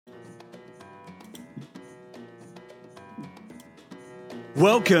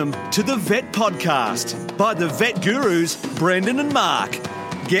Welcome to the Vet Podcast by the Vet Gurus, Brendan and Mark.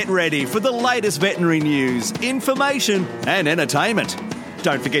 Get ready for the latest veterinary news, information and entertainment.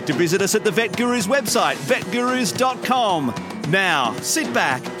 Don't forget to visit us at the Vet Gurus website, vetgurus.com. Now, sit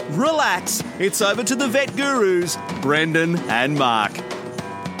back, relax. It's over to the Vet Gurus, Brendan and Mark.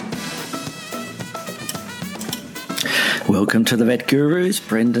 Welcome to the Vet Gurus,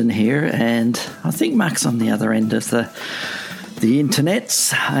 Brendan here, and I think Mark's on the other end of the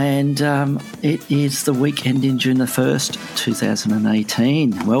internets, and it is the week ending June the 1st,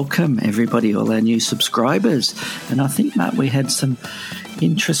 2018. Welcome, everybody, all our new subscribers. And I think, Mark, we had some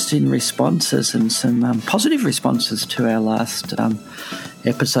interesting responses and some positive responses to our last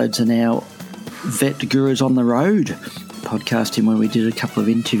episodes in our Vet Gurus on the Road podcasting, where we did a couple of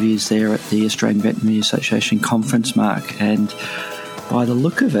interviews there at the Australian Veterinary Association conference, Mark, and by the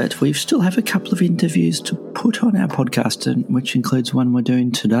look of it, we still have a couple of interviews to put on our podcast, which includes one we're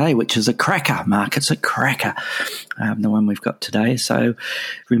doing today, which is a cracker, Mark. It's a cracker, the one we've got today. So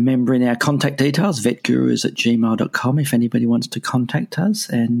remembering our contact details, vetgurus@gmail.com, if anybody wants to contact us.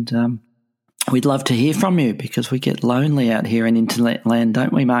 And we'd love to hear from you, because we get lonely out here in internet land,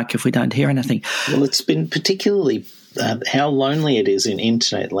 don't we, Mark, if we don't hear anything? Well, it's been particularly how lonely it is in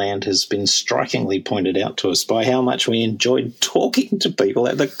internet land has been strikingly pointed out to us by how much we enjoyed talking to people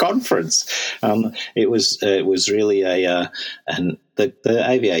at the conference. It was really the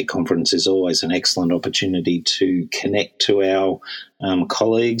AVA conference is always an excellent opportunity to connect to our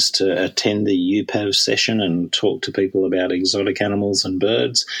colleagues, to attend the UPAV session and talk to people about exotic animals and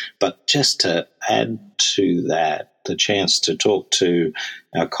birds. But just to add to that, the chance to talk to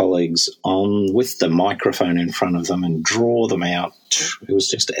our colleagues with the microphone in front of them and draw them out, it was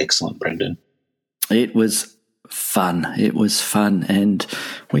just excellent, Brendan. It was fun. It was fun. And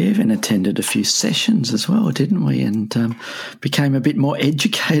we even attended a few sessions as well, didn't we? And became a bit more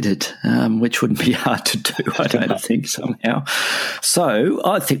educated, which wouldn't be hard to do, I don't think, somehow. So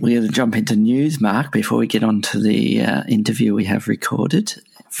I think we're going to jump into news, Mark, before we get on to the interview we have recorded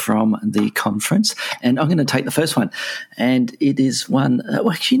from the conference. And I'm going to take the first one. And it is one,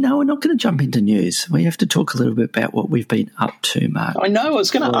 actually, no, we're not going to jump into news. We have to talk a little bit about what we've been up to, Mark. I know, I was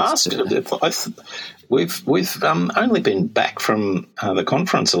going to ask. We've only been back from the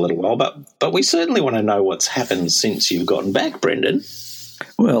conference a little while, but we certainly want to know what's happened since you've gotten back, Brendan.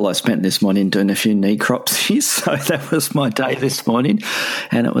 Well, I spent this morning doing a few necropsies, so that was my day this morning,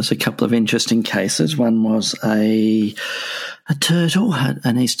 and it was a couple of interesting cases. One was a turtle,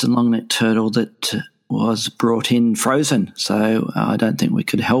 an eastern long-necked turtle that was brought in frozen, so I don't think we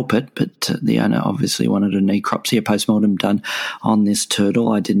could help it, but the owner obviously wanted a necropsy, a post-mortem done on this turtle.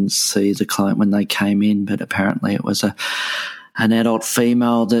 I didn't see the client when they came in, but apparently it was an adult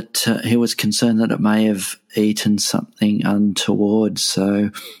female that he was concerned that it may have eaten something untoward. So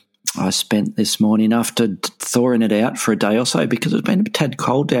I spent this morning, after thawing it out for a day or so, because it's been a tad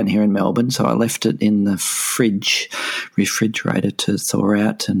cold down here in Melbourne, so I left it in the refrigerator to thaw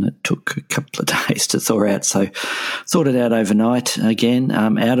out, and it took a couple of days to thaw out. So thawed it out overnight again,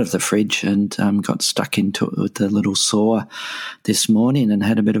 out of the fridge, and got stuck into it with the little saw this morning and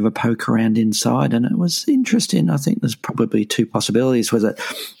had a bit of a poke around inside, and it was interesting. I think there's probably two possibilities with it.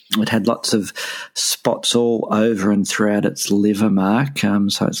 It had lots of spots all over and throughout its liver, Mark,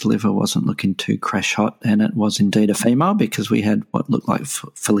 so its liver wasn't looking too crash hot, and it was indeed a female, because we had what looked like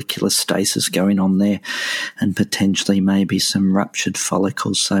follicular stasis going on there and potentially maybe some ruptured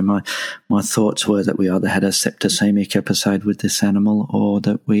follicles. So my thoughts were that we either had a septicemic episode with this animal, or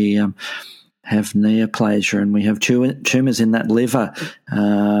that we have neoplasia and we have tumours in that liver.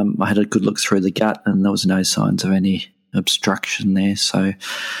 I had a good look through the gut, and there was no signs of any obstruction there, so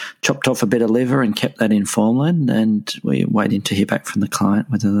chopped off a bit of liver and kept that in formalin, and we're waiting to hear back from the client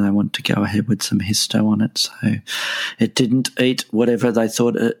whether they want to go ahead with some histo on it. So it didn't eat whatever they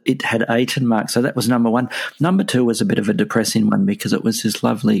thought it had eaten, Mark. So that was number one. Number two was a bit of a depressing one, because it was this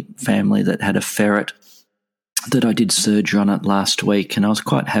lovely family that had a ferret that I did surgery on it last week, and I was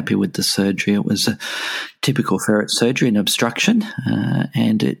quite happy with the surgery. It was a typical ferret surgery, an obstruction,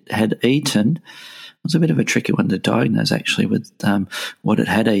 and it had eaten. It was a bit of a tricky one to diagnose, actually, with what it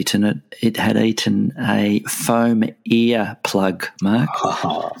had eaten. It had eaten a foam ear plug, Mark.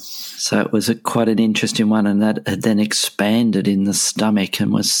 So it was quite an interesting one, and that had then expanded in the stomach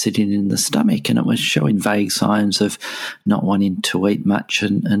and was sitting in the stomach, and it was showing vague signs of not wanting to eat much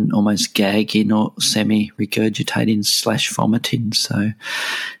and almost gagging or semi-regurgitating / vomiting. So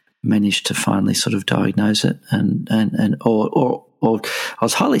managed to finally sort of diagnose it, or I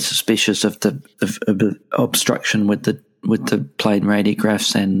was highly suspicious of the obstruction with the plain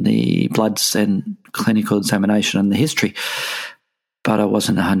radiographs and the bloods and clinical examination and the history. but I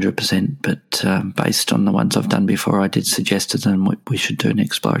wasn't 100%. But based on the ones I've done before, I did suggest to them we should do an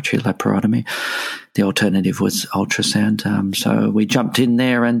exploratory laparotomy. The alternative was ultrasound. So we jumped in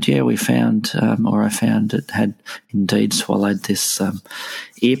there, and we found, I found it had indeed swallowed this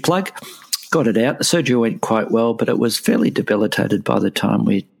earplug. Got it out. The surgery went quite well, but it was fairly debilitated by the time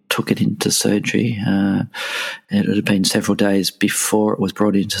we took it into surgery. It had been several days before it was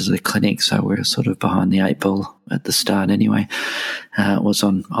brought into the clinic, so we're sort of behind the eight ball at the start anyway. It was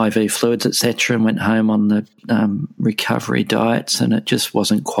on IV fluids, etc., and went home on the recovery diets, and it just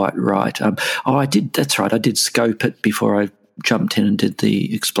wasn't quite right. That's right, I did scope it before I jumped in and did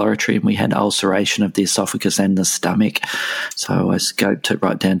the exploratory, and we had ulceration of the esophagus and the stomach. So I scoped it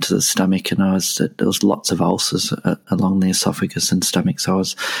right down to the stomach, and there was lots of ulcers along the esophagus and stomach. So I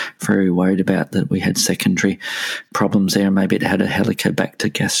was very worried about that we had secondary problems there. Maybe it had a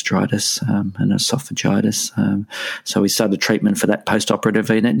Helicobacter gastritis and esophagitis. So we started treatment for that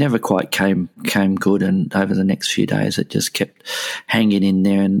post-operatively, and it never quite came good. And over the next few days, it just kept hanging in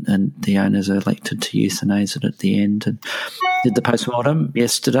there, and the owners elected to euthanize it at the end. And did the post-mortem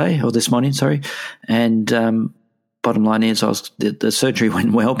this morning, and bottom line is the surgery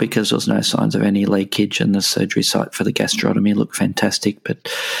went well because there was no signs of any leakage, and the surgery site for the gastrotomy looked fantastic, but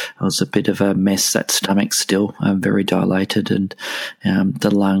it was a bit of a mess, that stomach still, very dilated, and the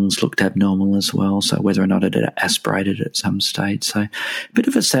lungs looked abnormal as well, so whether or not it had aspirated at some stage. So a bit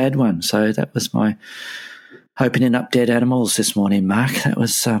of a sad one. So that was my Hoping in Up Dead Animals this morning, Mark. That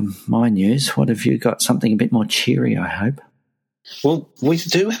was my news. What have you got? Something a bit more cheery, I hope. Well, we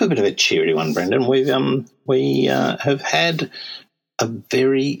do have a bit of a cheery one, Brendan. We have had a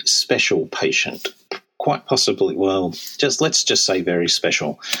very special patient, quite possibly, let's just say very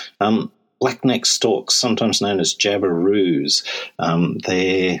special. Black-necked storks, sometimes known as jabberoos.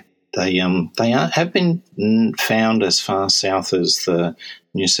 They have been found as far south as the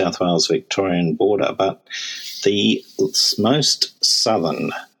New South Wales-Victorian border, but the most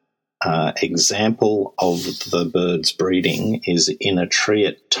southern example of the bird's breeding is in a tree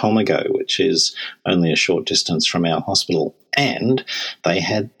at Tomago, which is only a short distance from our hospital. And they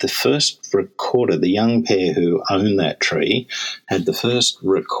had the first recorded, the young pair who own that tree, had the first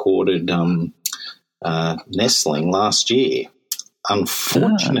recorded nestling last year.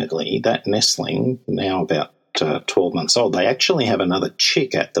 Unfortunately, that nestling, now about 12 months old, they actually have another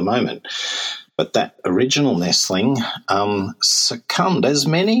chick at the moment. But that original nestling succumbed, as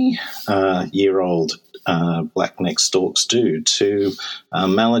many year-old black-necked storks do, to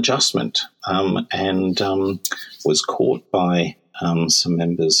maladjustment and was caught by some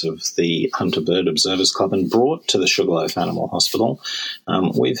members of the Hunter Bird Observers Club and brought to the Sugarloaf Animal Hospital.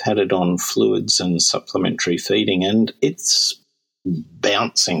 We've had it on fluids and supplementary feeding, and it's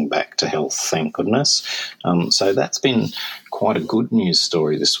bouncing back to health, thank goodness. So that's been quite a good news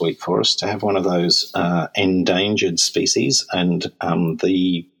story this week for us, to have one of those endangered species, and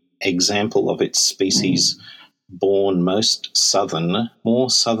the example of its species born most southern, more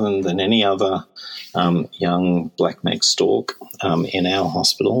southern than any other young black-necked stork in our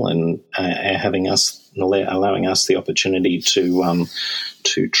hospital, and allowing us the opportunity to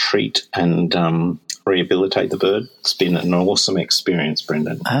treat and rehabilitate the bird. It's been an awesome experience,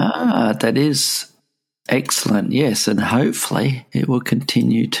 Brendan. That is excellent, yes, and hopefully it will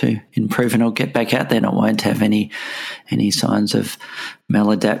continue to improve and I'll get back out there and it won't have any signs of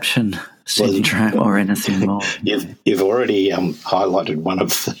maladaptation syndrome or anything more. You've already highlighted one of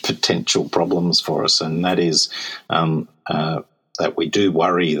the potential problems for us, and that is that we do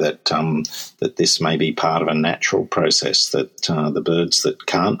worry that that this may be part of a natural process, that the birds that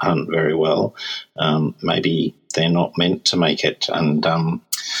can't hunt very well, maybe they're not meant to make it, and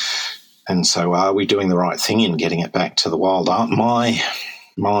so are we doing the right thing in getting it back to the wild?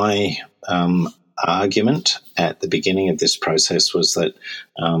 My argument at the beginning of this process was that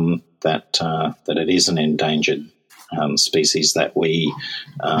that it is an endangered species, that we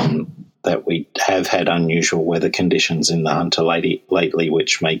have had unusual weather conditions in the Hunter lately,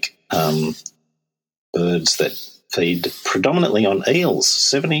 which make birds that feed predominantly on eels.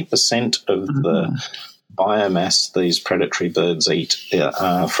 70% of the biomass these predatory birds eat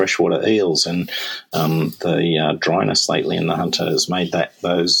are freshwater eels, and the dryness lately in the Hunter has made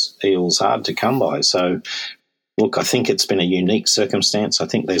those eels hard to come by. So, look, I think it's been a unique circumstance. I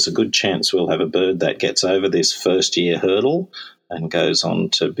think there's a good chance we'll have a bird that gets over this first-year hurdle and goes on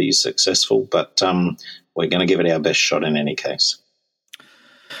to be successful, but we're going to give it our best shot in any case.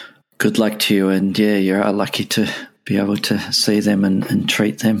 Good luck to you, and you are lucky to be able to see them and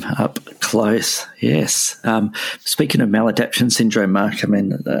treat them up close. Yes. Speaking of maladaptation syndrome, Mark, I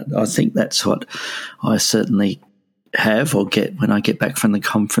mean, I think that's what I certainly have or get when I get back from the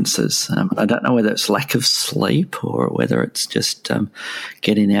conferences. I don't know whether it's lack of sleep or whether it's just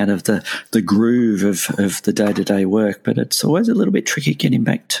getting out of the groove of the day-to-day work, but it's always a little bit tricky getting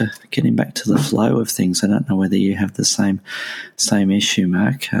back to the flow of things. I don't know whether you have the same issue,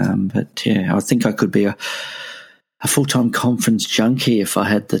 Mark, but yeah, I think I could be a full-time conference junkie if I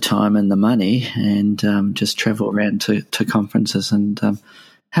had the time and the money, and just travel around to conferences and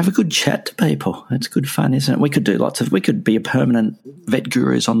have a good chat to people. It's good fun, isn't it? We could be a permanent vet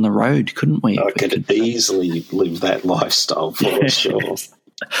gurus on the road, couldn't we? I could easily live that lifestyle for sure.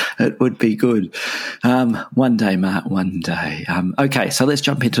 It would be good. One day, Mark, one day. Okay, so let's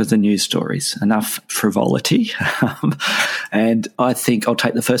jump into the news stories. Enough frivolity. And I think I'll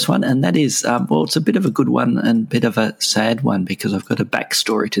take the first one, and that is, it's a bit of a good one and a bit of a sad one because I've got a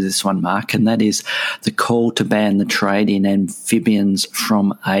backstory to this one, Mark, and that is the call to ban the trade in amphibians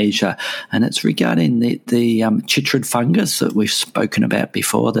from Asia. And it's regarding the chytrid fungus that we've spoken about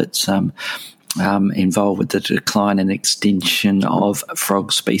before that's involved with the decline and extinction of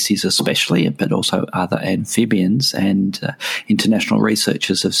frog species especially, but also other amphibians. And international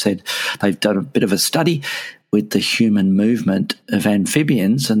researchers have said they've done a bit of a study with the human movement of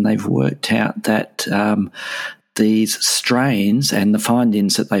amphibians, and they've worked out that these strains and the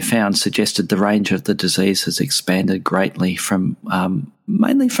findings that they found suggested the range of the disease has expanded greatly from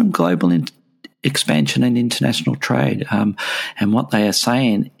mainly from global expansion and international trade. And what they are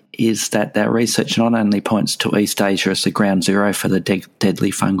saying is that their research not only points to East Asia as the ground zero for the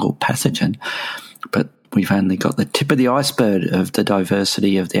deadly fungal pathogen, but we've only got the tip of the iceberg of the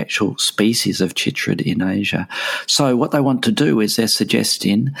diversity of the actual species of chytrid in Asia. So what they want to do is they're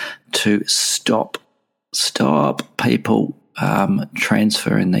suggesting to stop people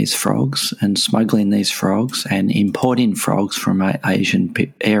transferring these frogs and smuggling these frogs and importing frogs from Asian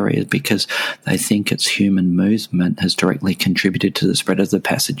areas because they think its human movement has directly contributed to the spread of the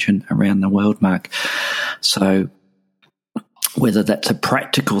pathogen around the world, Mark. So whether that's a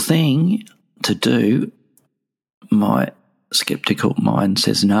practical thing to do, my sceptical mind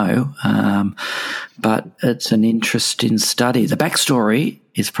says no, but it's an interesting study. The backstory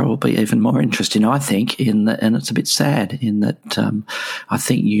is probably even more interesting, I think, and it's a bit sad in that I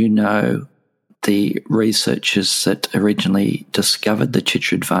think the researchers that originally discovered the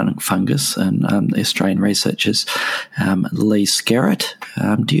chytrid fungus and the Australian researchers, Lee Skerritt.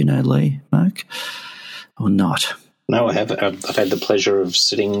 Do you know Lee, Mark, or not? No, I haven't. I've had the pleasure of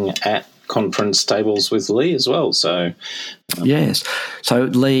sitting at conference tables with Lee as well. So yes, so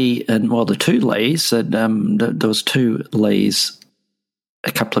Lee and the two Lees. There was two Lees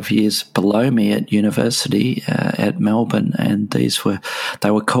a couple of years below me at university at Melbourne, and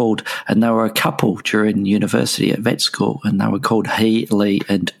they were called, and they were a couple during university at vet school, and they were called he Lee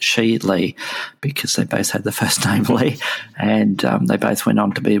and she Lee because they both had the first name Lee, and they both went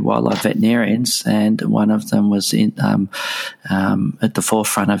on to be wildlife veterinarians, and one of them was at the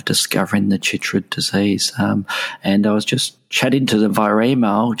forefront of discovering the chytrid disease, and I was just chatting to them via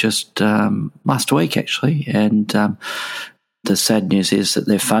email just last week actually, and the sad news is that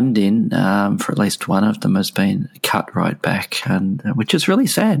their funding for at least one of them has been cut right back, and which is really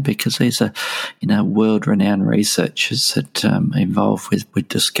sad because these are, world-renowned researchers that involved with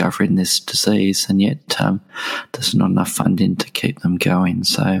discovering this disease, and yet there's not enough funding to keep them going.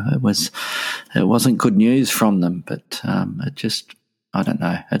 So it wasn't good news from them, but it just, I don't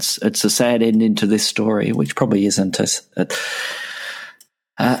know. It's a sad ending to this story, which probably isn't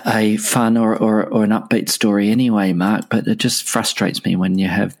a fun or an upbeat story anyway, Mark, but it just frustrates me when you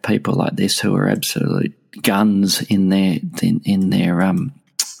have people like this who are absolute guns in their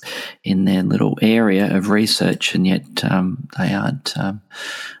little area of research, and yet they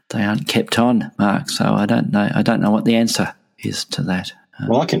aren't kept on, Mark. So I don't know what the answer is to that.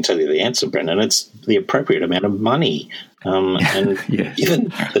 Well, I can tell you the answer, Brendan. It's the appropriate amount of money. And yes.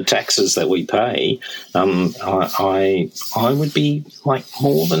 Given the taxes that we pay, I would be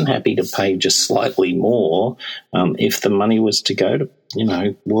more than happy to pay just slightly more if the money was to go to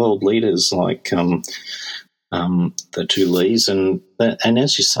world leaders like the two Lees, and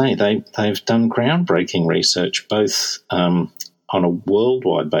as you say, they've done groundbreaking research both on a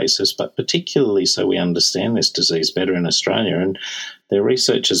worldwide basis, but particularly so we understand this disease better in Australia, and their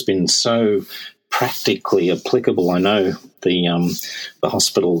research has been so practically applicable. I know the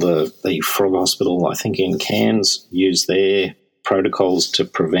hospital, the frog hospital, I think in Cairns, use their protocols to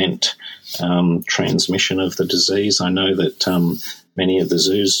prevent transmission of the disease. I know that many of the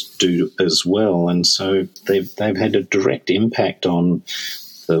zoos do as well, and so they've had a direct impact on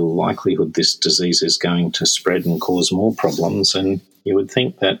the likelihood this disease is going to spread and cause more problems. And you would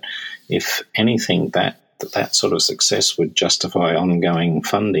think that, if anything, that that sort of success would justify ongoing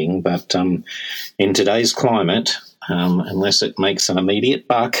funding. But in today's climate, unless it makes an immediate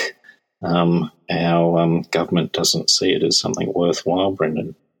buck, our government doesn't see it as something worthwhile,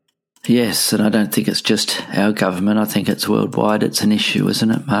 Brendan. Yes, and I don't think it's just our government. I think it's worldwide. It's an issue,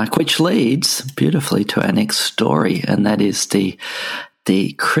 isn't it, Mark? Which leads beautifully to our next story, and that is the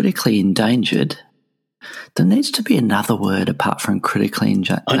critically endangered. There needs to be another word apart from critically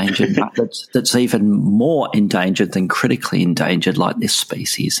endangered that's even more endangered than critically endangered, like this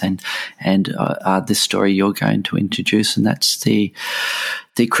species. And this story you're going to introduce, and that's the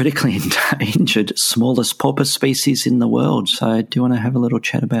critically endangered smallest porpoise species in the world. So do you want to have a little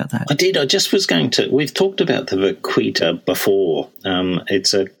chat about that? I did. I just was going to. We've talked about the vaquita before.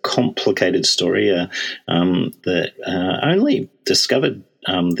 It's a complicated story. Only discovered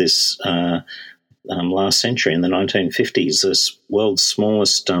this. Last century, in the 1950s, this world's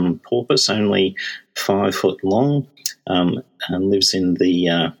smallest porpoise, only 5 foot long, and lives in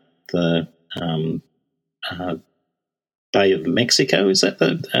the Bay of Mexico. Is that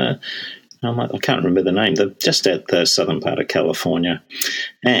the? I can't remember the name. They're just at the southern part of California,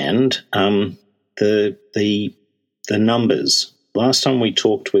 and the numbers. Last time we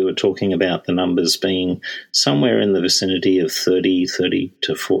talked, we were talking about the numbers being somewhere in the vicinity of 30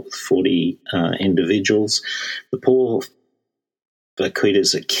 to 40 individuals. The poor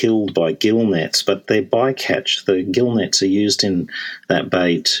vaquitas are killed by gill nets, but they're bycatch. The gill nets are used in that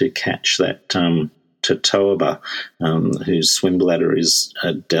bay to catch that totoaba, whose swim bladder is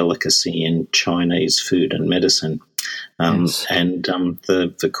a delicacy in Chinese food and medicine. Yes. And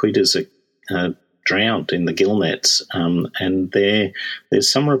the vaquitas are drowned in the gill nets, and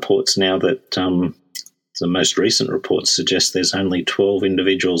there's some reports now that the most recent reports suggest there's only 12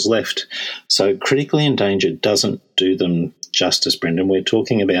 individuals left. So critically endangered doesn't do them justice, Brendan. We're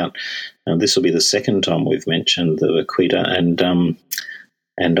talking about this will be the second time we've mentioned the vaquita,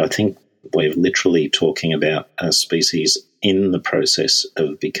 and I think we're literally talking about a species in the process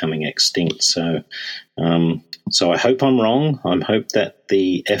of becoming extinct. So I hope I'm wrong. I hope that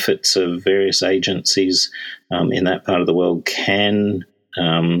the efforts of various agencies in that part of the world can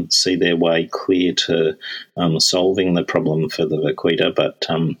see their way clear to solving the problem for the vaquita. But,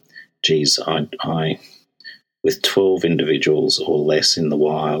 I with 12 individuals or less in the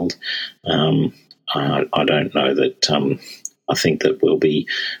wild, I don't know that I think that we'll be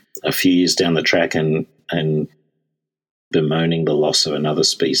a few years down the track and bemoaning the loss of another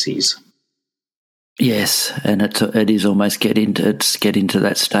species. Yes, and it is almost getting to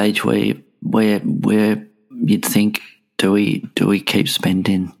that stage where you'd think, do we keep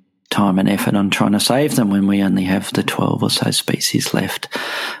spending time and effort on trying to save them when we only have the 12 or so species left,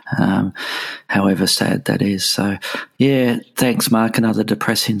 however sad that is. So, yeah, thanks, Mark. Another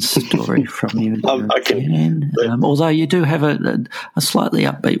depressing story from you. Although you do have a slightly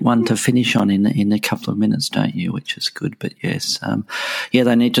upbeat one to finish on in a couple of minutes, don't you, which is good. But, yes,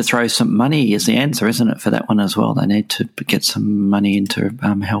 they need to throw some money is the answer, isn't it, for that one as well? They need to get some money into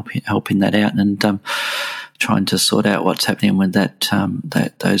helping that out and trying to sort out what's happening with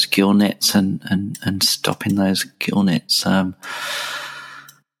those gill nets and stopping those gill nets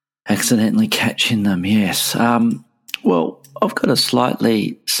accidentally catching them. Yes. Well, I've got a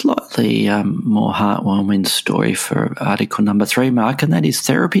slightly more heartwarming story for article number 3, Mark, and that is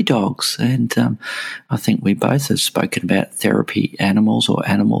therapy dogs. And I think we both have spoken about therapy animals or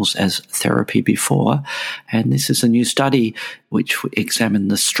animals as therapy before. And this is a new study which examined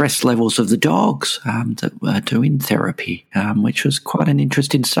the stress levels of the dogs that were doing therapy, which was quite an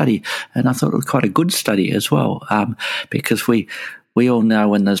interesting study. And I thought it was quite a good study as well, because we all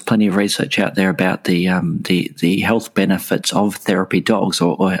know, and there's plenty of research out there about the health benefits of therapy dogs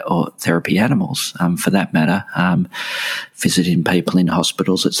or therapy animals, for that matter, visiting people in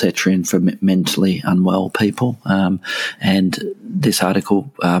hospitals, etc., and for mentally unwell people. And this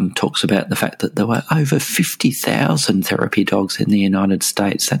article talks about the fact that there were over 50,000 therapy dogs in the United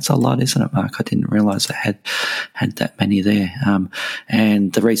States. That's a lot, isn't it, Mark? I didn't realise I had that many there.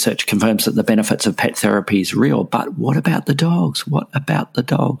 And the research confirms that the benefits of pet therapy is real. But what about the dogs? What about the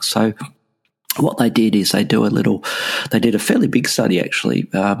dogs? So what they did is they did a fairly big study actually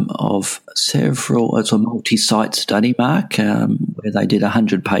of several, it's a multi-site study, Mark, where they did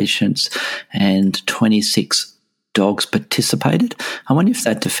 100 patients and 26 dogs participated. I wonder if they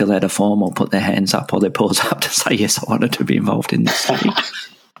had to fill out a form or put their hands up or their paws up to say, yes, I wanted to be involved in this study.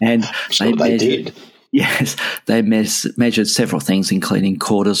 And they did. Yes, they measured several things, including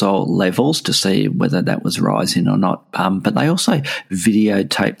cortisol levels, to see whether that was rising or not. But they also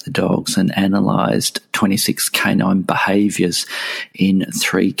videotaped the dogs and analysed 26 canine behaviours in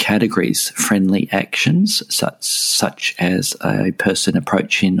 3 categories: friendly actions, such as a person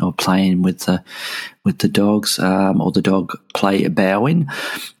approaching or playing with the dogs, or the dog play bowing,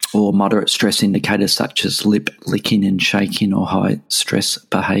 or moderate stress indicators such as lip licking and shaking, or high stress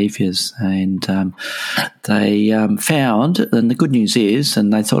behaviours. And they found, and the good news is,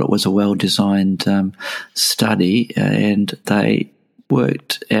 and they thought it was a well-designed study, and they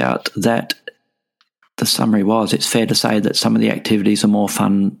worked out that the summary was, it's fair to say that some of the activities are more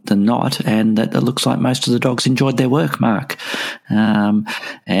fun than not, and that it looks like most of the dogs enjoyed their work, Mark. And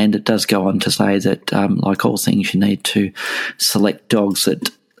it does go on to say that, like all things, you need to select dogs that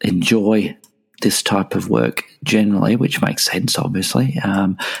enjoy this type of work generally, which makes sense, obviously.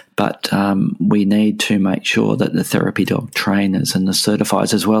 But we need to make sure that the therapy dog trainers and the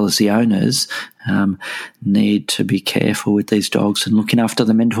certifiers, as well as the owners, need to be careful with these dogs and looking after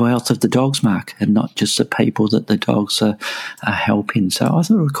the mental health of the dogs, Mark, and not just the people that the dogs are helping. So I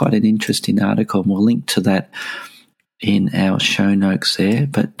thought it was quite an interesting article, and we'll link to that in our show notes there.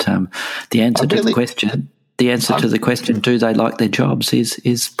 But the answer to the question... The answer to the question, do they like their jobs,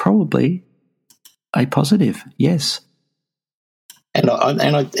 is probably a positive, yes. And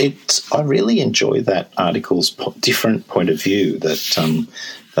I really enjoy that article's different point of view,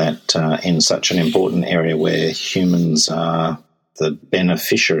 that in such an important area where humans are the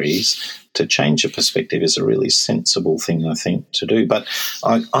beneficiaries, to change a perspective is a really sensible thing, I think, to do. But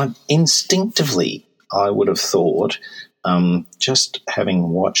I instinctively, I would have thought, just having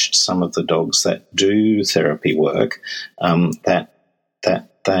watched some of the dogs that do therapy work, at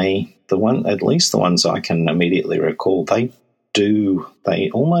least the ones I can immediately recall, they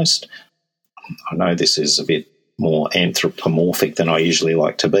almost, I know this is a bit more anthropomorphic than I usually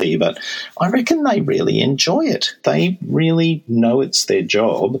like to be, but I reckon they really enjoy it. They really know it's their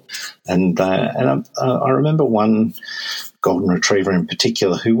job, and I remember one golden retriever in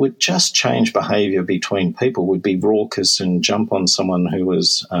particular who would just change behaviour between people, would be raucous and jump on someone who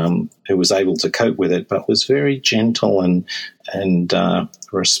was able to cope with it, but was very gentle and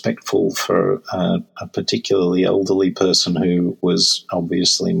respectful for a particularly elderly person who was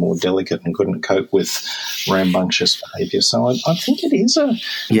obviously more delicate and couldn't cope with rambunctious behaviour. So I think it is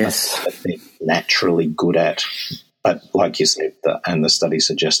yes, that they're naturally good at. But like you said, and the study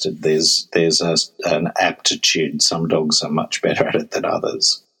suggested, there's an aptitude. Some dogs are much better at it than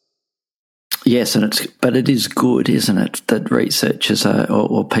others. Yes, but it is good, isn't it, that researchers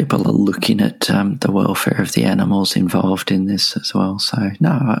or people are looking at the welfare of the animals involved in this as well. So,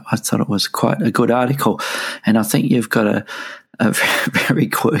 no, I thought it was quite a good article. And I think you've got a very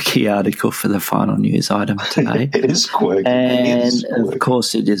quirky article for the final news item today. It is quirky. And, of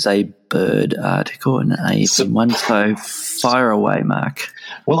course, it is a bird article, an avian one. So fire away, Mark.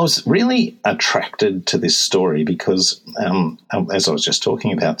 Well, I was really attracted to this story because, as I was just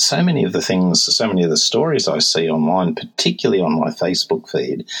talking about, so many of the stories I see online, particularly on my Facebook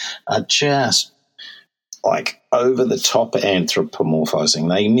feed, are just like over-the-top anthropomorphizing.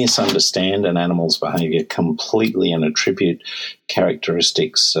 They misunderstand an animal's behaviour completely and attribute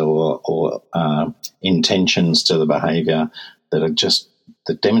characteristics or intentions to the behaviour that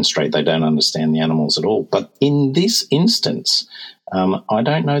demonstrate they don't understand the animals at all. But in this instance, I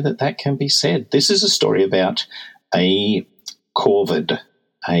don't know that can be said. This is a story about a corvid,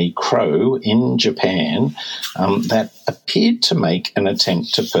 a crow in Japan that appeared to make an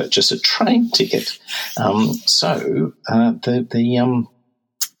attempt to purchase a train ticket.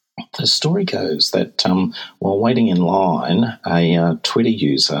 The story goes that while waiting in line, a Twitter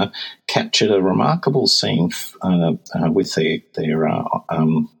user captured a remarkable scene with their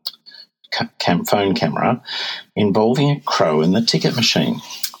phone camera involving a crow in the ticket machine,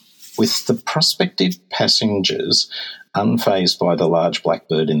 with the prospective passengers unfazed by the large black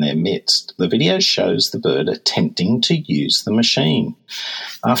bird in their midst. The video shows the bird attempting to use the machine.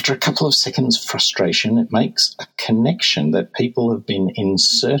 After a couple of seconds of frustration, it makes a connection that people have been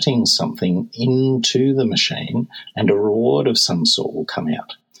inserting something into the machine and a reward of some sort will come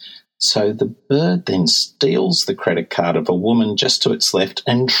out. So the bird then steals the credit card of a woman just to its left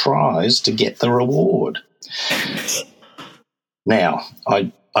and tries to get the reward. Now,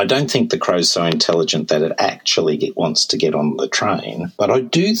 I don't think the crow's so intelligent that it actually wants to get on the train, but I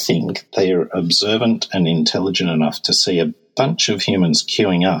do think they are observant and intelligent enough to see a bunch of humans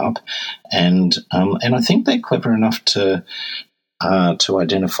queuing up, and I think they're clever enough to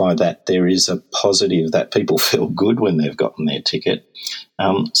identify that there is a positive, that people feel good when they've gotten their ticket.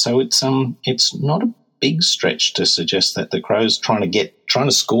 So it's not big stretch to suggest that the Crows trying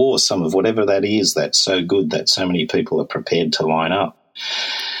to score some of whatever that is that's so good that so many people are prepared to line up.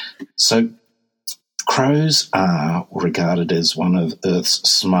 So crows are regarded as one of Earth's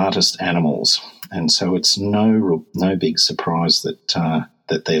smartest animals, and so it's no big surprise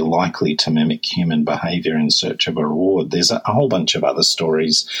that they're likely to mimic human behaviour in search of a reward. There's a whole bunch of other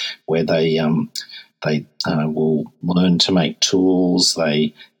stories where they will learn to make tools.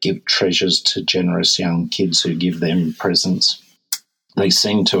 They give treasures to generous young kids who give them presents. They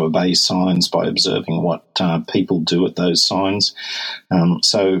seem to obey signs by observing what people do at those signs.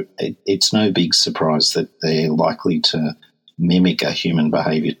 So it's no big surprise that they're likely to mimic a human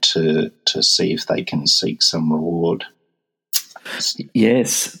behaviour to see if they can seek some reward.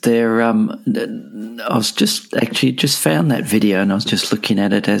 Yes, I was just found that video, and I was just looking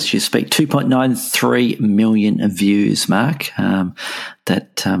at it as you speak. 2.93 million views, Mark.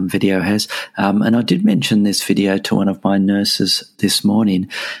 That video has, and I did mention this video to one of my nurses this morning,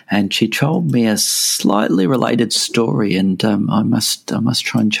 and she told me a slightly related story, and I must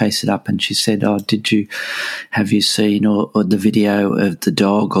try and chase it up. And she said, "Oh, have you seen or the video of the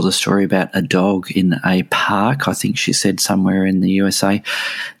dog, or the story about a dog in a park?" I think she said somewhere in the USA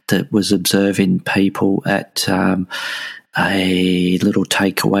that was observing people at a little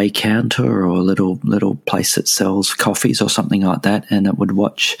takeaway counter or a little place that sells coffees or something like that, and it would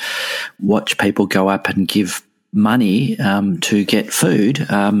watch people go up and give money to get food.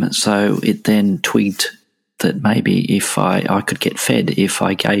 So it then twigged that maybe if I could get fed if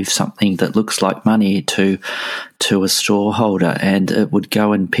I gave something that looks like money to a store holder, and it would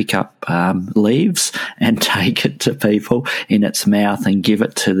go and pick up leaves and take it to people in its mouth and give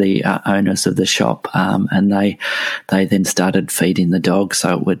it to the owners of the shop, and they then started feeding the dog,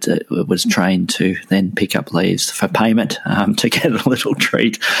 so it was trained to then pick up leaves for payment to get a little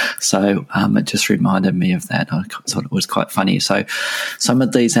treat. So it just reminded me of that. I thought it was quite funny. So some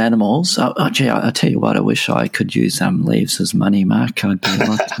of these animals, I tell you what, I wish I could use leaves as money, Mark. I'd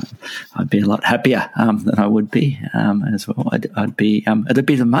be a lot happier than I would be as well. It'd be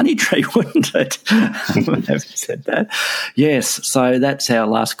the money tree, wouldn't it? Having said that, yes. So that's our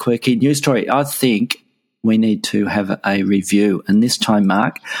last quirky news story. I think we need to have a review, and this time,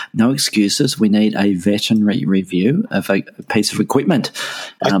 Mark, no excuses. We need a veterinary review of a piece of equipment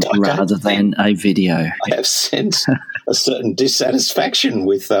rather than a video. I have sensed a certain dissatisfaction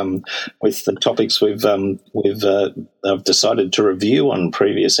with the topics I've decided to review on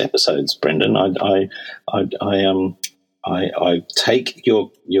previous episodes, Brendan. I take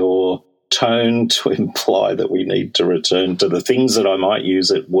your tone to imply that we need to return to the things that I might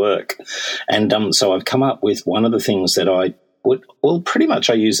use at work. And so I've come up with one of the things that I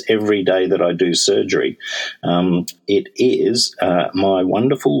use every day that I do surgery. It is my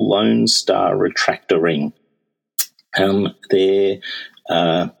wonderful Lone Star retractor ring. They're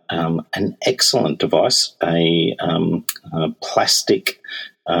an excellent device, a plastic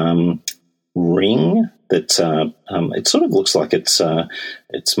ring that it sort of looks like it's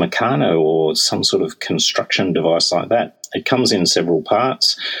Meccano or some sort of construction device like that. It comes in several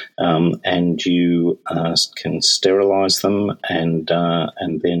parts, and you can sterilise them and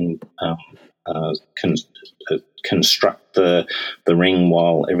then construct the ring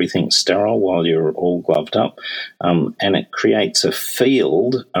while everything's sterile, while you're all gloved up, and it creates a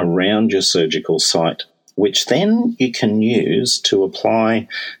field around your surgical site, which then you can use to apply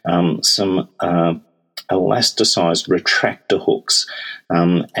some elasticized retractor hooks,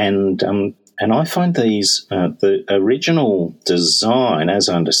 and I find these the original design, as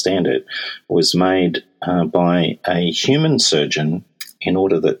I understand it, was made by a human surgeon in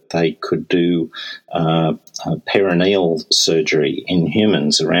order that they could do perineal surgery in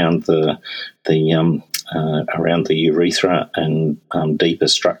humans around the urethra and deeper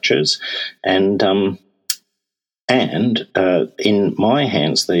structures, and in my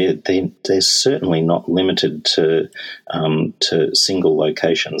hands, they're certainly not limited to single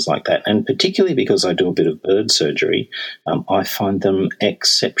locations like that. And particularly because I do a bit of bird surgery, I find them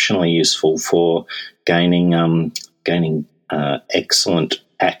exceptionally useful for gaining excellent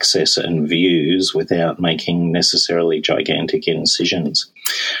access and views without making necessarily gigantic incisions.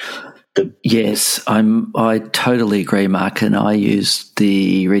 Yes, I totally agree, Mark, and I use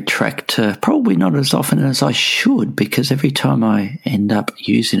the retractor, probably not as often as I should, because every time I end up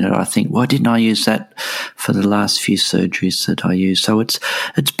using it, I think, why didn't I use that for the last few surgeries that I used? So it's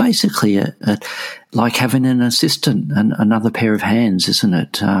basically like having an assistant and another pair of hands, isn't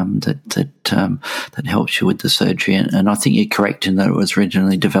it? That helps you with the surgery. And I think you're correct in that it was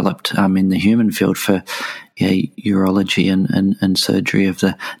originally developed in the human field for urology and surgery of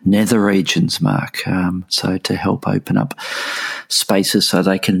the nether regions, Mark. So to help open up spaces so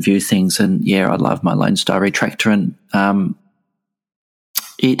they can view things. And I love my Lone Star retractor, and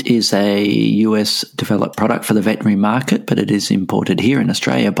it is a US developed product for the veterinary market, but it is imported here in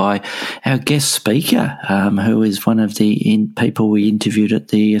Australia by our guest speaker, who is one of the people we interviewed at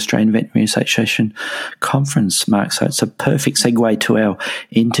the Australian Veterinary Association conference, Mark. So it's a perfect segue to our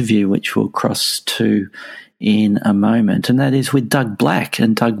interview, which we'll cross to in a moment, and that is with Doug Black.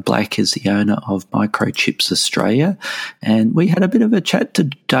 And Doug Black is the owner of Microchips Australia, and we had a bit of a chat to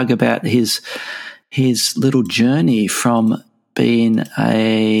Doug about his little journey from being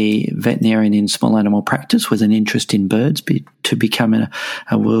a veterinarian in small animal practice with an interest in birds to becoming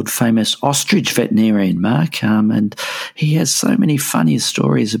a world-famous ostrich veterinarian, Mark. And he has so many funny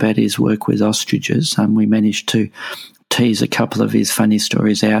stories about his work with ostriches. We managed to tease a couple of his funny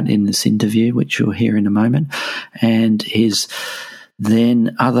stories out in this interview, which you'll hear in a moment, and his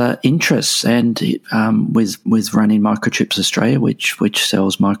then other interests, and with running Microchips Australia, which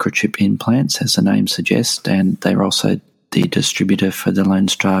sells microchip implants, as the name suggests, and they're also the distributor for the Lone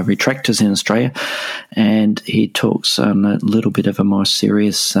Star retractors in Australia. And he talks on a little bit of a more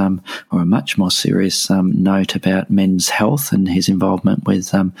serious, or a much more serious note about men's health and his involvement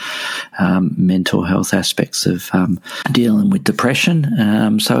with mental health aspects of dealing with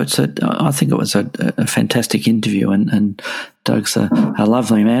depression. So I think it was a fantastic interview, and Doug's a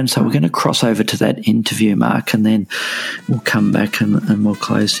lovely man. So we're going to cross over to that interview, Mark, and then we'll come back and we'll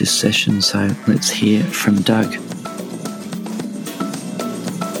close this session. So let's hear from Doug.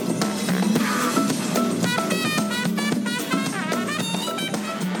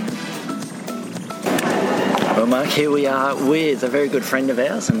 Well, Mark, here we are with a very good friend of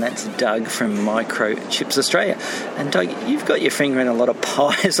ours, and that's Doug from Microchips Australia. And Doug, you've got your finger in a lot of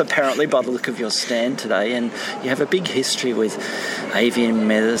pies, apparently, by the look of your stand today, and you have a big history with avian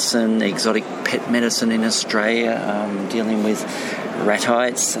medicine, exotic pet medicine in Australia, dealing with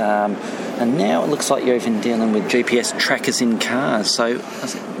ratites, and now it looks like you're even dealing with GPS trackers in cars. So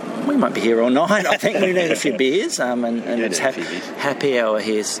we might be here all night. I think we need a few beers, and it's happy hour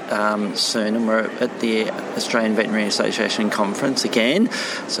here soon, and we're at the Australian Veterinary Association conference again.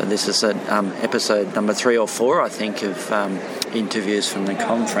 So this is episode number 3 or 4, I think, of interviews from the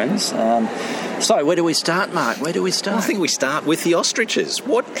conference. So where do we start, Mark? Where do we start? I think we start with the ostriches.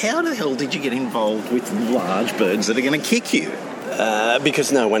 How the hell did you get involved with large birds that are going to kick you?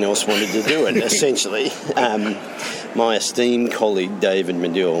 Because no one else wanted to do it, essentially. My esteemed colleague David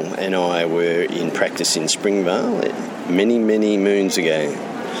Medill and I were in practice in Springvale many, many moons ago.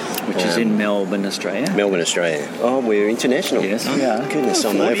 Which is in Melbourne, Australia. Melbourne, Australia. Oh, we're international. Yes, we are. Goodness,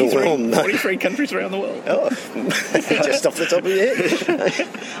 I'm overwhelmed. 43 countries around the world. Oh, just off the top of your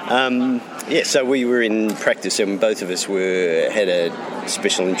head. So we were in practice, and both of us had a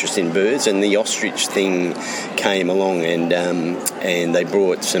special interest in birds, and the ostrich thing came along, and they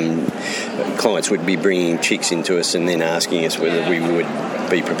brought some clients would be bringing chicks into us and then asking us whether we would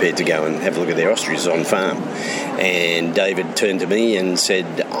be prepared to go and have a look at their ostriches on farm. And David turned to me and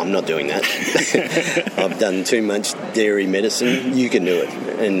said, I'm not doing that. I've done too much dairy medicine. You can do it.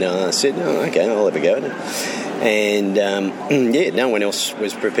 And I said, oh, okay, I'll have a go at it. And, no one else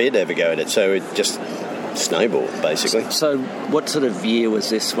was prepared to have a go at it. So it just snowballed, basically. So what sort of year was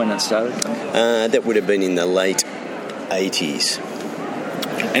this when it started? That would have been in the late 80s.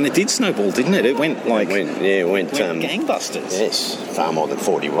 And it did snowball, didn't it? It went gangbusters. Yes, far more than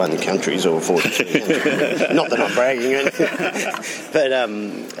 41 countries or 42. Not that I'm bragging or anything. But,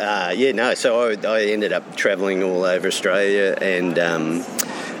 so I ended up travelling all over Australia and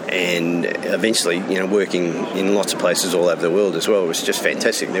eventually, working in lots of places all over the world as well. It was just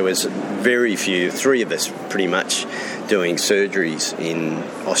fantastic. There was very few, 3 of us pretty much, doing surgeries in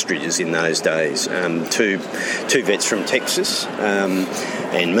ostriches in those days. Two vets from Texas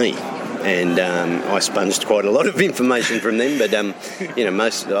and me. And I sponged quite a lot of information from them, but a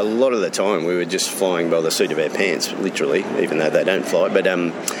lot of the time we were just flying by the seat of our pants, literally, even though they don't fly. But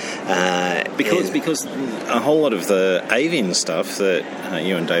because a whole lot of the avian stuff that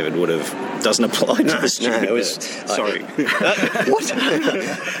you and David would have doesn't apply to the student. No, it was sorry. What?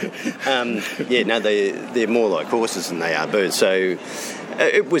 They're more like horses than they are birds. So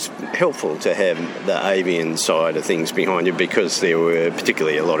it was helpful to have the avian side of things behind you because there were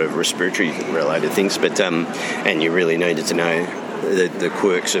particularly a lot of respiratory-related things, but and you really needed to know the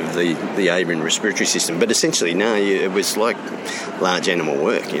quirks of the avian respiratory system. But essentially, no, it was like large animal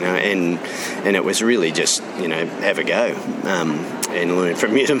work, and it was really just, have a go and learn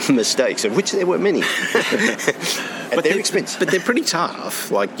from your mistakes, of which there were many. At their expense. But they're pretty tough.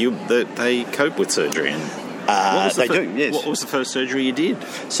 Like, they cope with surgery. And they do, yes. What was the first surgery you did?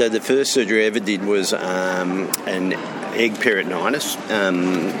 So the first surgery I ever did was an egg peritonitis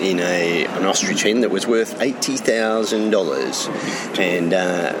in an ostrich hen that was worth $80,000. And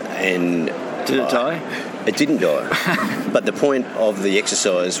did it die? It didn't die. But the point of the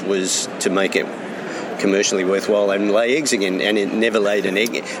exercise was to make it commercially worthwhile and lay eggs again, and it never laid an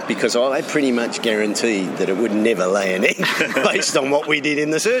egg because I pretty much guaranteed that it would never lay an egg based on what we did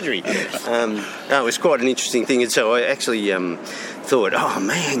in the surgery. It was quite an interesting thing, and so I actually thought, oh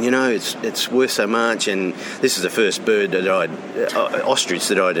man, it's worth so much, and this is the first bird that ostrich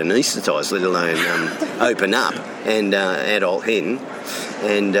that I'd anaesthetised, let alone open up, and adult hen.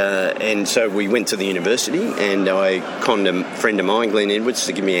 And so we went to the university, and I conned a friend of mine, Glenn Edwards,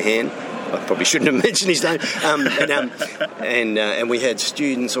 to give me a hand. I probably shouldn't have mentioned his name. And we had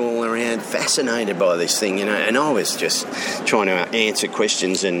students all around fascinated by this thing, and I was just trying to answer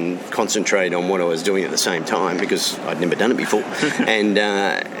questions and concentrate on what I was doing at the same time because I'd never done it before. And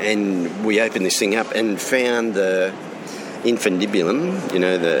we opened this thing up and found the infundibulum,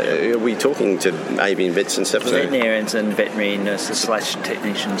 are we talking to avian vets and stuff? Veterinarians and veterinary nurses /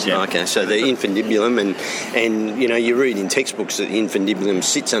 technicians. Yeah. Okay, so the infundibulum, and you read in textbooks that the infundibulum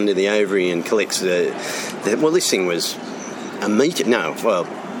sits under the ovary and collects this thing was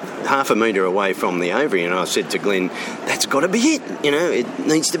half a metre away from the ovary, and I said to Glenn, that's got to be it, it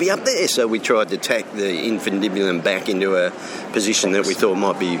needs to be up there. So we tried to tack the infundibulum back into a position that we thought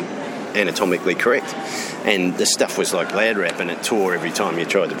might be anatomically correct, and the stuff was like lad wrap, and it tore every time you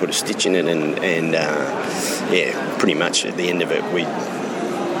tried to put a stitch in it, and pretty much at the end of it we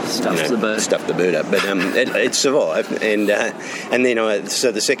stuffed the bird up, but it survived, and then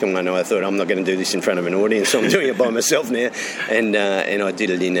so the second one I thought, I'm not going to do this in front of an audience, so I'm doing it by myself now, and I did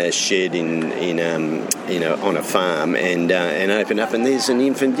it in a shed on a farm, and opened up, and there's an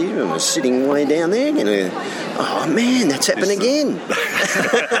infundibulum sitting way down there, oh man, that's happened again.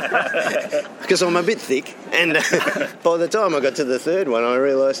 Because I'm a bit thick, and by the time I got to the third one, I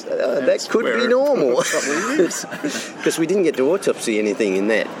realised that could be normal. Because we didn't get to autopsy anything in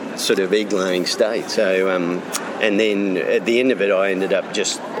that sort of egg-laying state. So, and then at the end of it, I ended up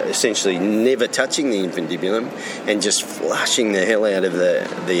just essentially never touching the infundibulum and just flushing the hell out of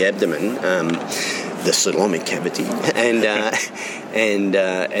the abdomen. The coelomic cavity, and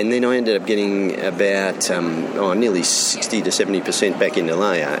then I ended up getting about nearly 60 to 70% back into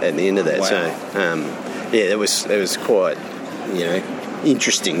layer at the end of that. Wow. So that was quite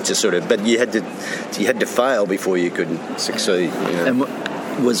interesting to sort of, but you had to fail before you could succeed. And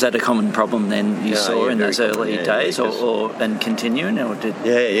was that a common problem then you saw in those early days, and continuing, or did?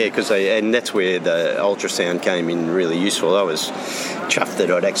 Yeah, because and that's where the ultrasound came in really useful. I was chuffed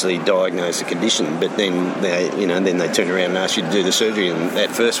that I'd actually diagnosed the condition, but then they turn around and ask you to do the surgery, and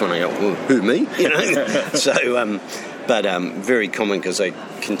that first one I go, well, who, me? So, but very common because they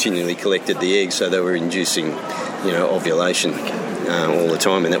continually collected the eggs, so they were inducing, ovulation all the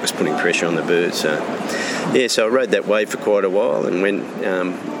time, and that was putting pressure on the bird. So, so I rode that wave for quite a while, and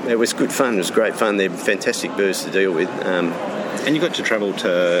it was good fun. It was great fun. They're fantastic birds to deal with. And you got to travel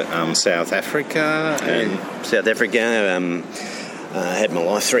to South Africa? South Africa. Had my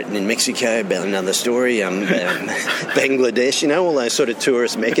life threatened in Mexico, about another story. Bangladesh, all those sort of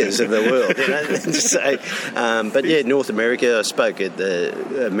tourist meccas of the world. So, but North America. I spoke at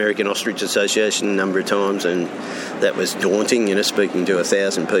the American Ostrich Association a number of times, and that was daunting. Speaking to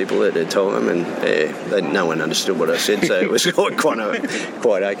 1,000 people at a time, and no one understood what I said, so it was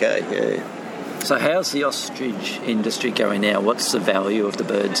quite okay. Yeah. So how's the ostrich industry going now? What's the value of the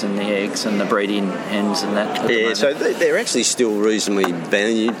birds and the eggs and the breeding hens and that? So they're actually still reasonably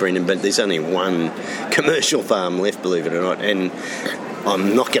valued, Brendan, but there's only one commercial farm left, believe it or not, and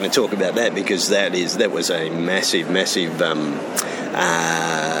I'm not going to talk about that because that was a massive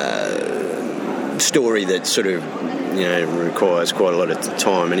story that sort of requires quite a lot of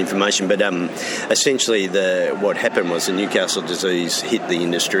time and information. But essentially, what happened was the Newcastle disease hit the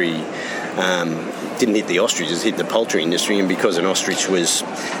industry. Didn't hit the ostriches, hit the poultry industry, and because an ostrich was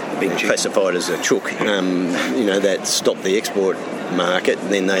being classified as a chook, that stopped the export market. And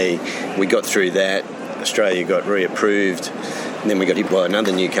then we got through that. Australia got reapproved then we got hit by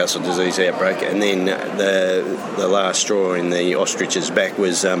another Newcastle disease outbreak, and then the last straw in the ostrich's back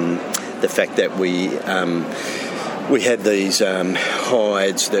was the fact that we had these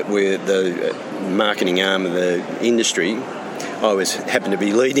hides that were the marketing arm of the industry. I happened to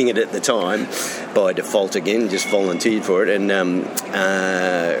be leading it at the time by default again, just volunteered for it, and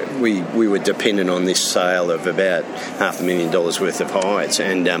we were dependent on this sale of about $500,000 worth of hides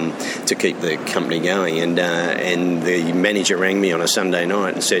and to keep the company going. And the manager rang me on a Sunday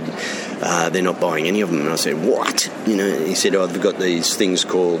night and said, they're not buying any of them. And I said, what? He said, they've got these things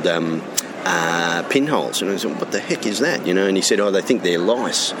called pinholes. And I said, what the heck is that? And he said, they think they're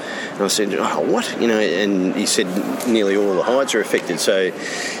lice. And I said, what? And he said nearly all the hides are affected. So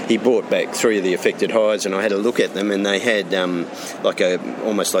he brought back 3 of the affected hides, and I had a look at them, and they had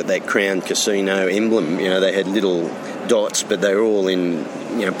almost like that Crown Casino emblem. They had little dots, but they were all in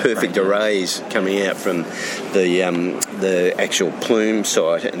perfect arrays coming out from the actual plume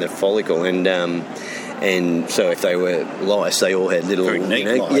site and the follicle, and so if they were lice, they all had little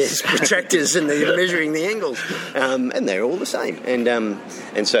protractors, and they're measuring the angles, and they're all the same.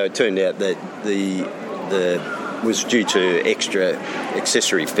 And so it turned out that the was due to extra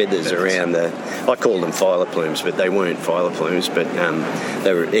accessory feathers around I called them filer plumes, but they weren't filer plumes, but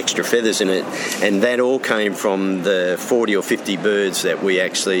they were extra feathers in it, and that all came from the 40 or 50 birds that we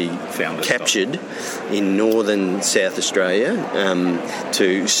actually captured in northern South Australia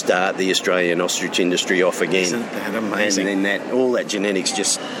to start the Australian ostrich industry off again. Isn't that amazing? And then all that genetics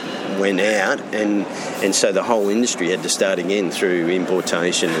just went out, and so the whole industry had to start again through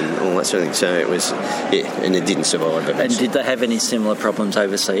importation and all that sort of thing. So it was, and it didn't survive. And did they have any similar problems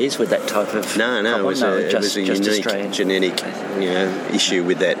overseas with that type of No, it was a unique Australian genetic issue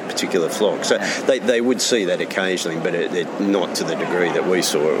with that particular flock. So they would see that occasionally, but not to the degree that we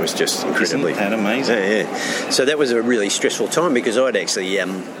saw. It was just incredibly... Isn't that amazing? Yeah. So that was a really stressful time, because I'd actually...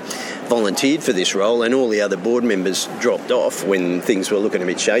 volunteered for this role, and all the other board members dropped off when things were looking a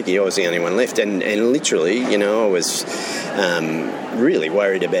bit shaky. I was the only one left, and literally, I was really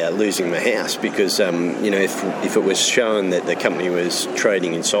worried about losing my house, because if it was shown that the company was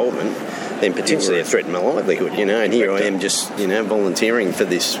trading insolvent, then potentially it threatened my livelihood. And here I am just volunteering for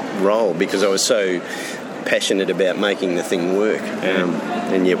this role because I was so passionate about making the thing work,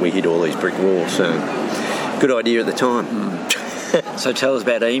 and yet we hit all these brick walls. So good idea at the time. So tell us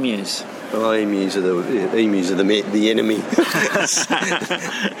about emus. Well, emus are the enemy.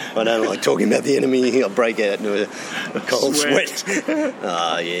 I don't like talking about the enemy. I'll break out into a cold sweat.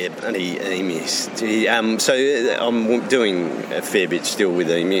 Bloody emus. So I'm doing a fair bit still with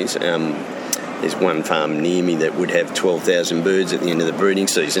emus. There's one farm near me that would have 12,000 birds at the end of the breeding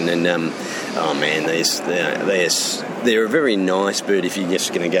season, and they're a very nice bird if you're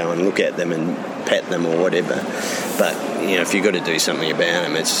just going to go and look at them and pat them or whatever. But if you've got to do something about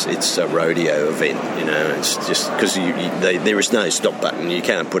them, it's a rodeo event. It's just because there is no stop button. You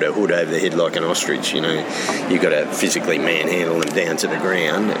can't put a hood over the head like an ostrich. You've got to physically manhandle them down to the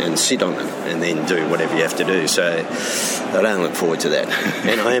ground and sit on them, and then do whatever you have to do. So I don't look forward to that,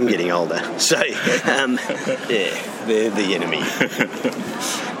 and I am getting older. So they're the enemy.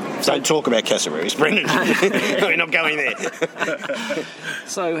 Don't talk about cassowaries, Brendan. We're not going there.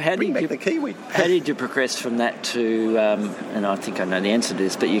 So how did you progress from that to, and I think I know the answer to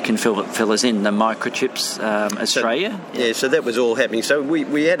this, but you can fill us in, the Microchips Australia? So that was all happening. So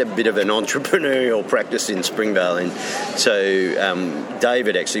we had a bit of an entrepreneurial practice in Springvale, and so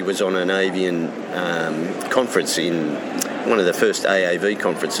David actually was on an avian conference in one of the first AAV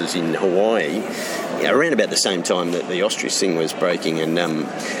conferences in Hawaii, around about the same time that the ostrich thing was breaking,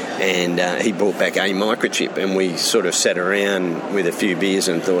 and he brought back a microchip, and we sort of sat around with a few beers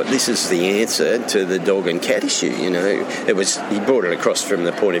and thought, this is the answer to the dog and cat issue. He brought it across from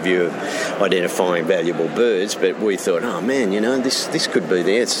the point of view of identifying valuable birds, but we thought, oh man, this could be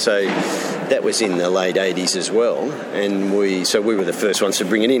the answer. So that was in the late 80s as well, and we were the first ones to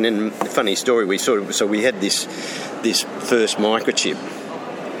bring it in. And the funny story, we had this first microchip.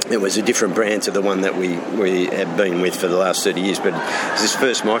 It was a different brand to the one that we have been with for the last 30 years, but it was this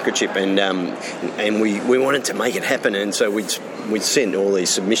first microchip, and we wanted to make it happen, and so we'd sent all these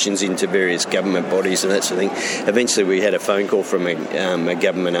submissions into various government bodies and that sort of thing. Eventually we had a phone call from a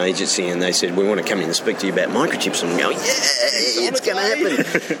government agency, and they said, we want to come in and speak to you about microchips, and we go, it's going to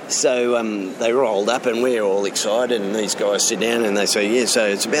happen. So they rolled up, and we're all excited, and these guys sit down and they say, so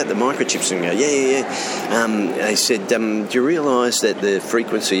it's about the microchips, and we go, they said, do you realise that the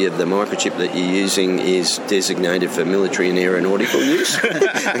frequency of the microchip that you're using is designated for military and aeronautical use?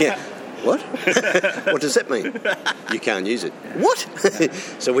 what? What does that mean? You can't use it. What?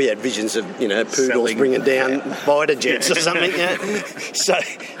 So we had visions of, poodles bringing down fighter jets or something.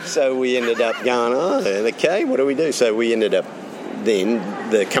 So we ended up going, okay, what do we do? So we ended up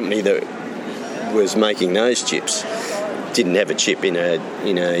then, the company that was making those chips didn't have a chip in a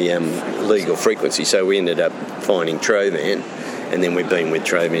legal frequency, so we ended up finding Trovan, and then we've been with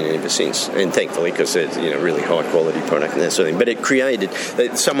Trovan ever since. And thankfully, because it's really high quality product and that sort of thing. But it created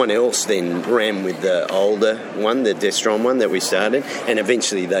someone else then ran with the older one, the Destron one that we started, and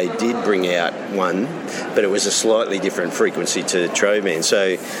eventually they did bring out one, but it was a slightly different frequency to Trovan.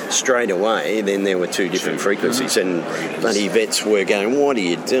 So straight away, then there were two different frequencies, and bloody vets were going, "What are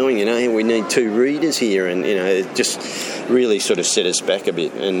you doing? We need two readers here," and it just really sort of set us back a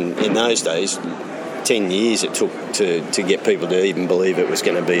bit. And in those days, 10 years it took to get people to even believe it was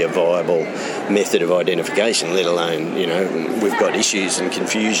going to be a viable method of identification, let alone, we've got issues and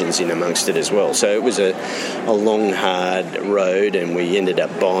confusions in amongst it as well. So it was a long, hard road, and we ended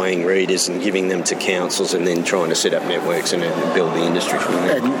up buying readers and giving them to councils and then trying to set up networks and build the industry from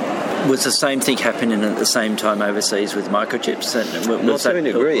there. And was the same thing happening at the same time overseas with microchips? Not to a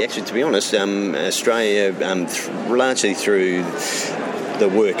degree, actually, to be honest. Australia, largely through the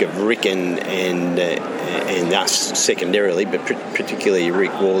work of Rick and us secondarily, but particularly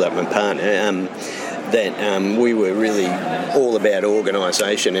Rick Waldup, my partner, that we were really all about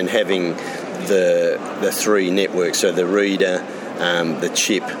organisation and having the three networks, so the reader, the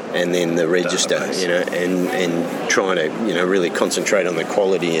chip, and then the register, and trying to, really concentrate on the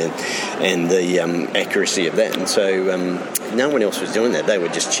quality and the accuracy of that. And so no one else was doing that. They were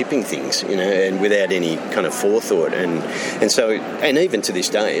just chipping things, and without any kind of forethought. And even to this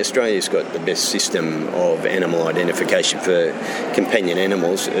day, Australia's got the best system of animal identification for companion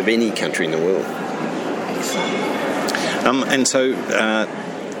animals of any country in the world. And so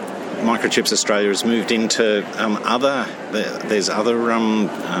Microchips Australia has moved into other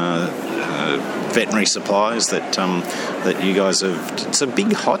veterinary supplies that you guys have. It's a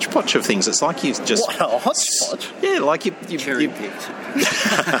big hodgepodge of things. It's like you've just... What, a hodgepodge? Yeah, like you cherry-picked.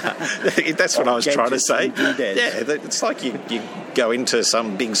 That's what I was trying to say. Yeah, it's like you go into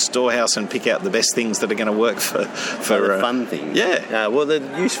some big storehouse and pick out the best things that are going to work for the fun things. Yeah. Well, the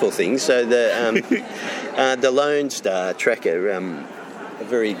useful things. So the Lone Star tracker, a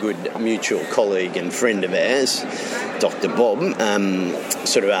very good mutual colleague and friend of ours, Dr. Bob,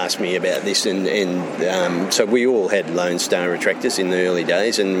 sort of asked me about this, and so we all had Lone Star retractors in the early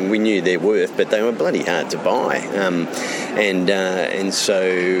days, and we knew their worth, but they were bloody hard to buy. And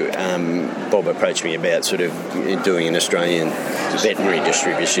so Bob approached me about sort of doing an Australian veterinary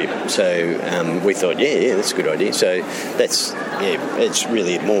distributorship. So we thought, yeah, that's a good idea. So it's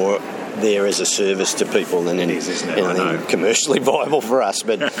really more there as a service to people than anything commercially viable for us,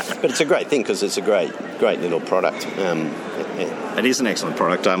 but it's a great thing because it's a great little product. It is an excellent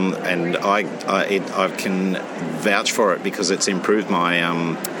product, and I can vouch for it because it's improved my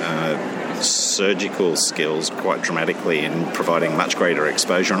surgical skills quite dramatically in providing much greater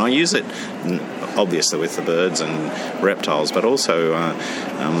exposure, and I use it obviously with the birds and reptiles, but also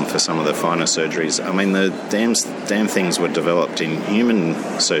for some of the finer surgeries. I mean, the damn things were developed in human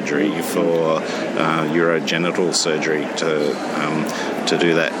surgery for urogenital surgery to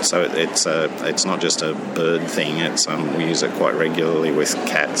do that. So it's not just a bird thing. It's we use it quite regularly with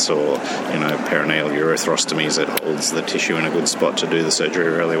cats or perineal urothrostomies. It holds the tissue in a good spot to do the surgery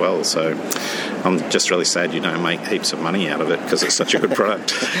really well. So I'm just really sad you don't make heaps of money out of it because it's such a good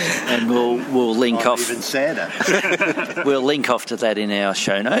product. And we'll link off. Even sadder. We'll link off to that in our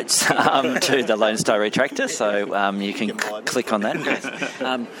show notes to the Lone Star retractor, so you can click on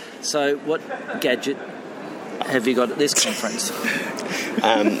that. So what gadget have you got at this conference?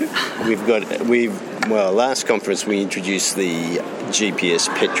 Last conference we introduced the GPS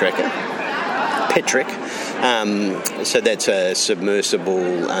Pet Tracker. Petric. So that's a submersible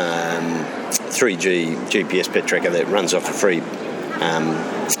 3G GPS pet tracker that runs off a free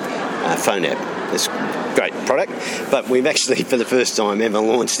phone app. It's a great product, but we've actually for the first time ever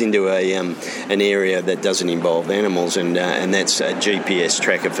launched into an area that doesn't involve animals, and that's a GPS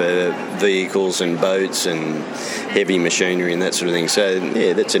tracker for vehicles and boats and heavy machinery and that sort of thing. So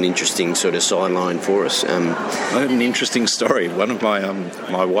yeah, that's an interesting sort of sideline for us. I heard an interesting story. One of my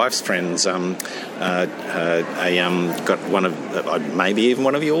my wife's friends got one of maybe even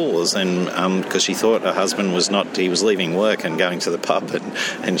one of yours, and because she thought her husband he was leaving work and going to the pub,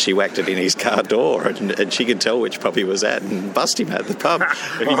 and she whacked it in his car door, and she could tell which pub he was at and bust him at the pub.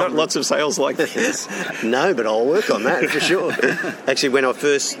 Have you got lots of sales like this? No, but I'll work on that for sure. Actually, when I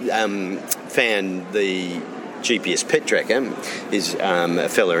first found the GPS pet tracker is a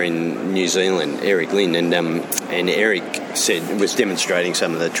fella in New Zealand, Eric Lynn, and Eric was demonstrating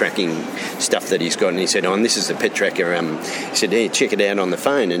some of the tracking stuff that he's got, and he said, "Oh, and this is the pet tracker." He said, "Hey, check it out on the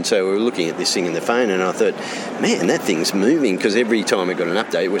phone." And so we were looking at this thing in the phone, and I thought, man, that thing's moving, because every time it got an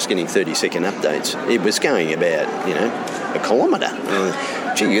update, it was getting 30-second updates. It was going about, a kilometre.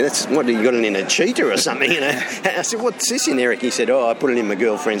 Gee, that's what, you got it in a cheetah or something, I said, "What's this in, Eric?" He said, "Oh, I put it in my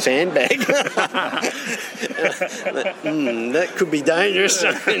girlfriend's handbag." That could be dangerous.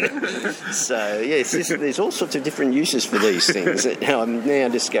 So, yes, there's all sorts of different uses for these things that I'm now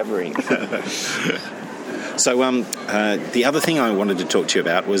discovering. So the other thing I wanted to talk to you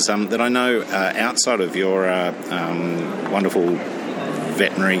about was that I know outside of your wonderful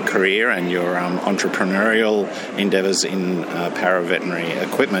veterinary career and your entrepreneurial endeavours in para-veterinary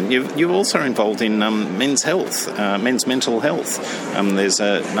equipment, you're also involved in men's health, men's mental health. There's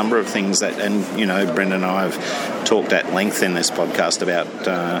a number of things that, and Brendan and I have talked at length in this podcast about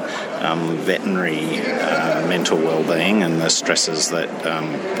veterinary mental well-being and the stresses that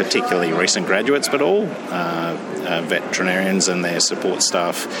particularly recent graduates, but all veterinarians and their support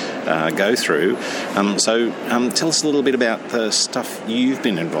staff go through. So tell us a little bit about the stuff you've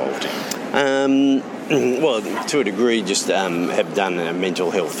been involved in. Well, to a degree, just have done a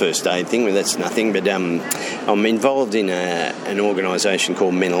mental health first aid thing, but that's nothing. But I'm involved in an organisation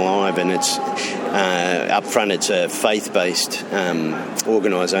called Men Alive, and it's up front. It's a faith-based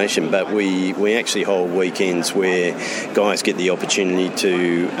organisation, but we actually hold weekends where guys get the opportunity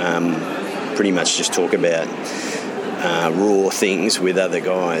to pretty much just talk about raw things with other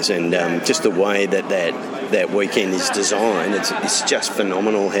guys, and just the way that weekend is designed, it's just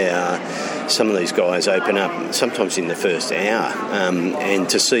phenomenal how some of these guys open up, sometimes in the first hour, and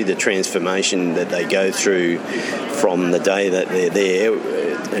to see the transformation that they go through from the day that they're there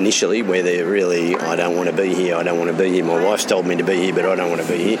initially, where they're really, I don't want to be here, my wife's told me to be here, but I don't want to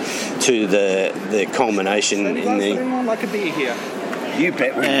be here, to the culmination in the... Anyone like a beer here? You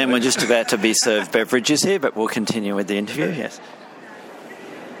bet. And we're just about to be served beverages here, but we'll continue with the interview, yes.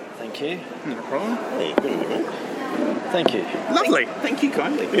 Thank you. No problem. Thank you. Lovely. Thank you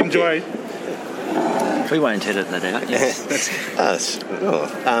kindly. Enjoy. We won't edit that out, yes.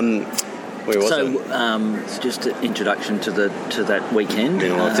 Where was it? So, just an introduction to that weekend.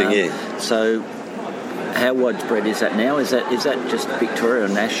 Yeah. So, how widespread is that now? Is that just Victoria or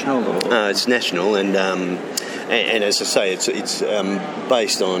national? Or? It's national, and as I say, it's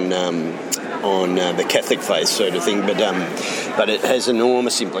based on the Catholic faith sort of thing, but it has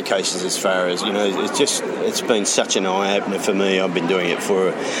enormous implications as far as it's been such an eye opener for me. I've been doing it for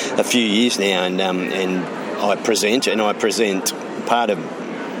a few years now, and I present part of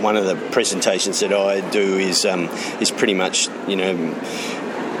one of the presentations that I do is pretty much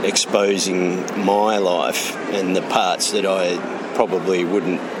exposing my life and the parts that I probably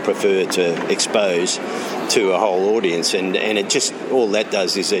wouldn't prefer to expose to a whole audience, and it just, all that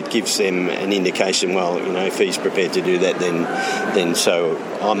does is it gives them an indication, well, if he's prepared to do that, then so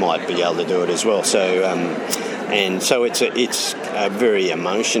I might be able to do it as well. So and so it's a very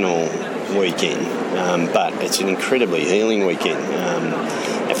emotional weekend, but it's an incredibly healing weekend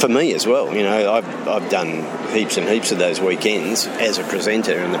for me as well. I've done heaps and heaps of those weekends as a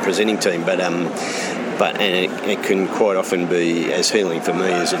presenter in the presenting team, but it can quite often be as healing for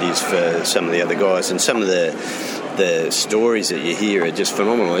me as it is for some of the other guys. And some of the stories that you hear are just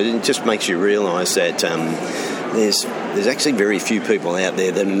phenomenal. It just makes you realise that there's actually very few people out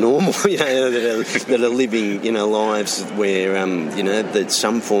there that are normal, that are living, lives where, that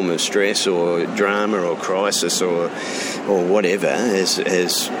some form of stress or drama or crisis or whatever has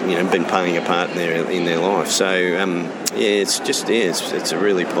been playing a part in their life. So it's a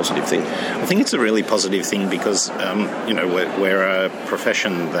really positive thing. I think it's a really positive thing because we're a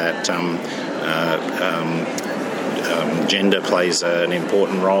profession that gender plays an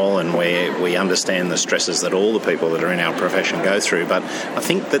important role, and we understand the stresses that all the people that are in our profession go through. But I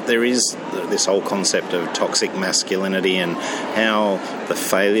think that there is this whole concept of toxic masculinity and how the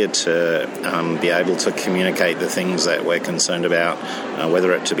failure to be able to communicate the things that we're concerned about,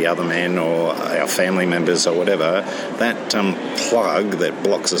 whether it to be other men or our family members or whatever, that plug that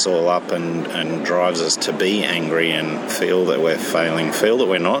blocks us all up and drives us to be angry and feel that we're failing, feel that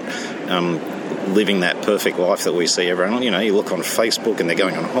we're not living that perfect life that we see everyone. You look on Facebook and they're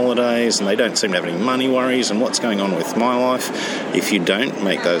going on holidays and they don't seem to have any money worries, and what's going on with my life? If you don't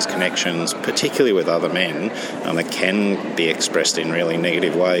make those connections, particularly with other men, it can be expressed in really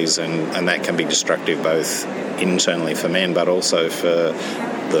negative ways, and that can be destructive both internally for men but also for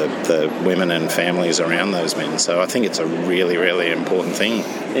the women and families around those men. So I think it's a really, really important thing.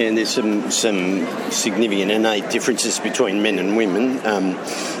 And there's some significant innate differences between men and women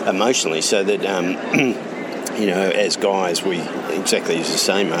emotionally, so that as guys, we exactly as the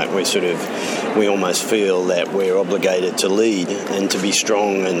same, mate. We almost feel that we're obligated to lead and to be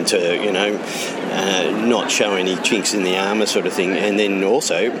strong and to not show any chinks in the armour, sort of thing. And then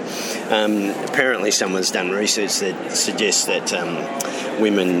also, apparently, someone's done research that suggests that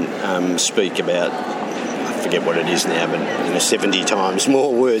women speak about, I forget what it is now, but 70 times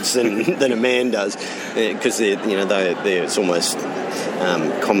more words than a man does, because it's almost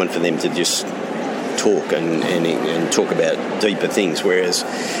common for them to just talk and talk about deeper things, whereas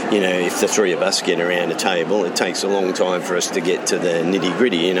if the three of us get around a table, it takes a long time for us to get to the nitty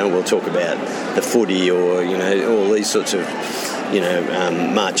gritty. We'll talk about the footy or all these sorts of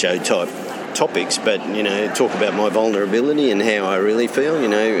macho type topics, but talk about my vulnerability and how I really feel,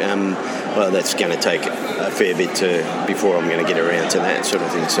 that's going to take a fair bit before I'm going to get around to that sort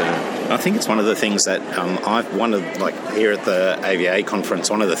of thing. So I think it's one of the things that here at the AVA conference,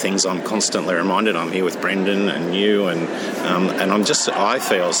 one of the things I'm constantly reminded. I'm here with Brendan and you, and I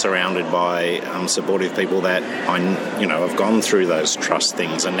feel surrounded by supportive people that I've gone through those trust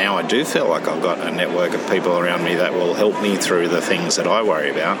things, and now I do feel like I've got a network of people around me that will help me through the things that I worry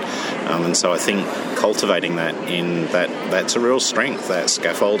about, and so I think cultivating that's a real strength, that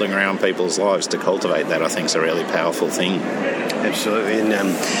scaffolding around people's lives to cultivate that, I think is a really powerful thing. Absolutely.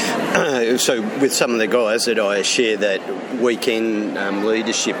 And so with some of the guys that I share that weekend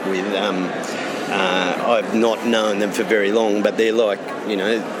leadership with, I've not known them for very long, but they're like,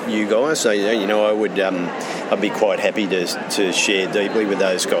 you guys. So, I'd be quite happy to share deeply with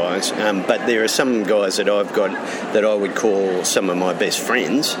those guys. But there are some guys that I've got that I would call some of my best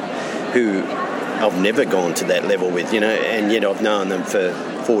friends who I've never gone to that level with, and yet I've known them for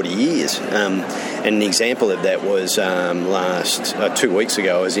 40 years. And an example of that was 2 weeks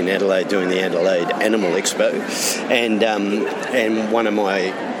ago, I was in Adelaide doing the Adelaide Animal Expo, and one of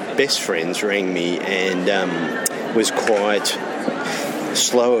my best friends rang me and was quite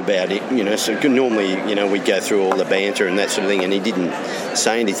slow about it, so normally, we'd go through all the banter and that sort of thing, and he didn't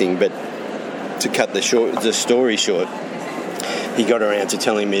say anything, but to cut the story short, he got around to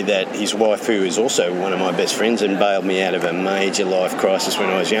telling me that his wife, who is also one of my best friends and bailed me out of a major life crisis when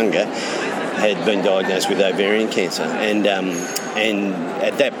I was younger, had been diagnosed with ovarian cancer. And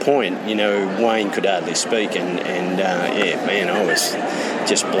at that point, Wayne could hardly speak, and I was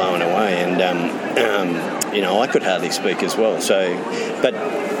just blown away. And, I could hardly speak as well. So, but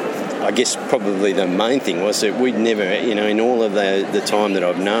I guess probably the main thing was that we'd never, in all of the time that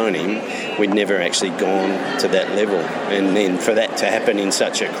I've known him, we'd never actually gone to that level. And then for that to happen in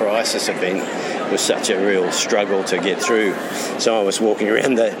such a crisis event was such a real struggle to get through. So I was walking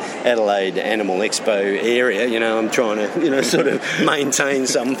around the Adelaide Animal Expo area, I'm trying to, sort of maintain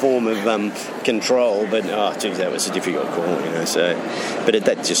some form of control, but, that was a difficult call, so. But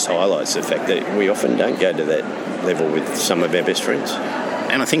that just highlights the fact that we often don't go to that level with some of our best friends.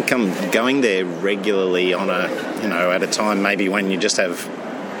 And I think going there regularly on at a time maybe when you just have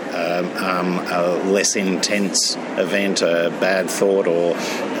a less intense event, a bad thought, or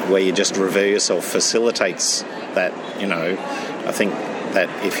where you just revere yourself, facilitates that. I think that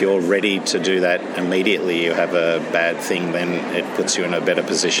if you're ready to do that immediately, you have a bad thing, then it puts you in a better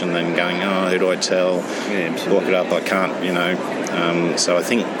position than going, who do I tell? Walk it up, I can't, So I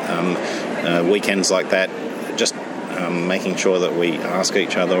think weekends like that, just making sure that we ask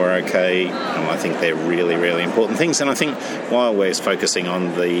each other we're okay. I think they're really, really important things. And I think while we're focusing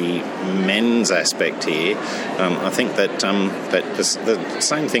on the men's aspect here, I think that the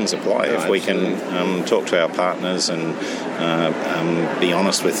same things apply. If we can talk to our partners and be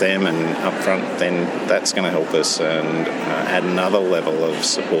honest with them and upfront, then that's going to help us and add another level of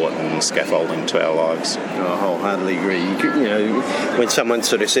support and scaffolding to our lives. I wholeheartedly agree. When someone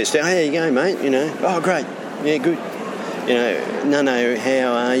sort of says, "How you going, mate?" "Oh, great. Yeah, good." No,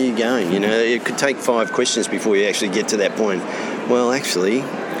 how are you going? It could take 5 questions before you actually get to that point. Well, actually,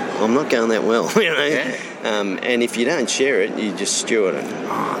 I'm not going that well, Yeah. And if you don't share it, you just stew it.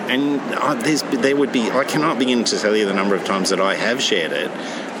 I cannot begin to tell you the number of times that I have shared it,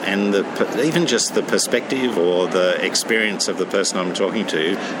 and even just the perspective or the experience of the person I'm talking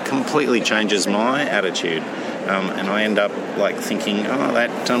to completely changes my attitude. And I end up thinking, that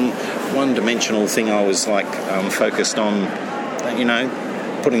one-dimensional thing I was focused on,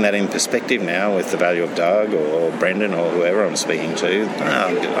 putting that in perspective now with the value of Doug or Brendan or whoever I'm speaking to,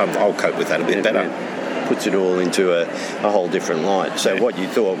 I'll cope with that a bit better. Puts it all into a whole different light. So what you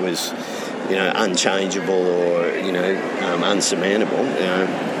thought was unchangeable or unsurmountable,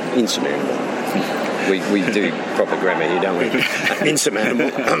 insurmountable. We do proper grammar here, don't we?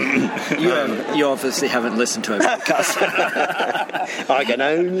 Insurmountable. You obviously haven't listened to a podcast. I can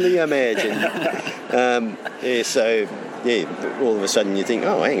only imagine. All of a sudden you think,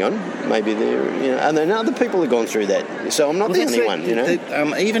 oh, hang on, maybe they're, and then other people have gone through that. So I'm not the only one,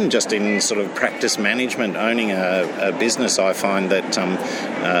 Even just in sort of practice management, owning a business, I find that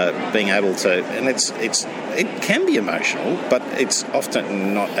being able to, and it can be emotional, but it's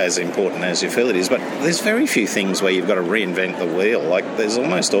often not as important as you feel it is. But there's very few things where you've got to reinvent the wheel. Like there's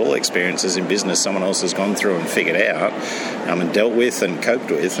almost all experiences in business someone else has gone through and figured out and dealt with and coped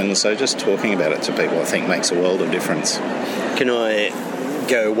with. And so just talking about it to people, I think, makes a world of difference. Can I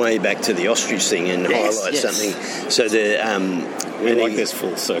go way back to the ostrich thing and highlight something? So we like this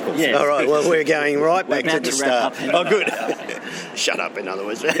full circle. Yes. All right, well, we're going back to the start. Oh, good. Shut up, in other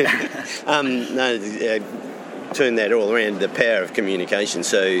words. Turn that all around, the power of communication.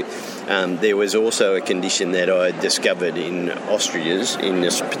 So there was also a condition that I discovered in ostriches,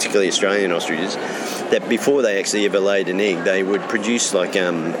 particularly Australian ostriches, that before they actually ever laid an egg, they would produce like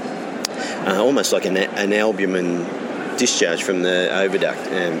almost like an albumin discharge from the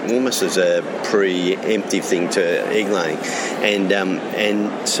oviduct, almost as a preemptive thing to egg laying, and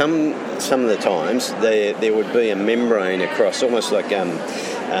some of the times there would be a membrane across, almost like a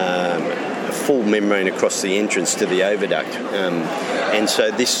full membrane across the entrance to the oviduct, and so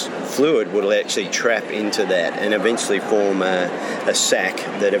this fluid would actually trap into that and eventually form a sac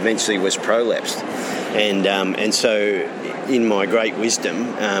that eventually was prolapsed, and so in my great wisdom,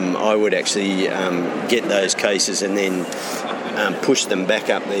 I would actually get those cases and then push them back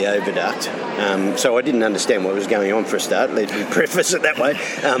up the oviduct. So I didn't understand what was going on for a start. Let me preface it that way.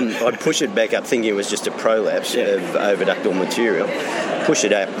 I'd push it back up thinking it was just a prolapse of oviductal material, push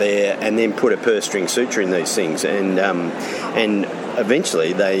it up there and then put a purse string suture in these things. And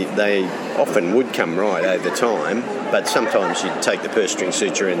eventually they often would come right over time, but sometimes you'd take the purse string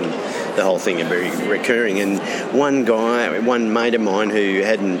suture and the whole thing would be recurring. And one mate of mine who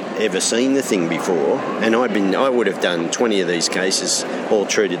hadn't ever seen the thing before, and I would have done 20 of these cases, all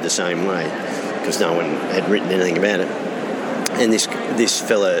treated the same way, because no one had written anything about it. And this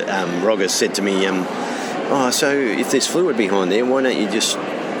fella, Rogers, said to me, so if there's fluid behind there, why don't you just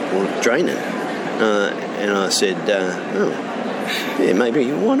drain it? And I said, yeah,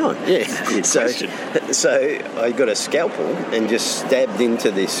 maybe, why not? Yeah. So I got a scalpel and just stabbed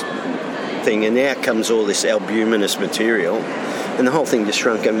into this thing, and out comes all this albuminous material, and the whole thing just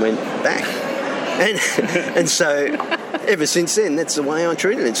shrunk and went back. And so ever since then, that's the way I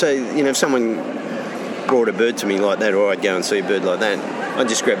treated it. So, if someone brought a bird to me like that, or I'd go and see a bird like that, I'd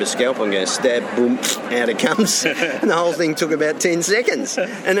just grab a scalpel and go stab, boom, out it comes. And the whole thing took about 10 seconds.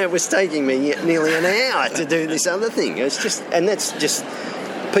 And it was taking me nearly an hour to do this other thing. It's just, and that's just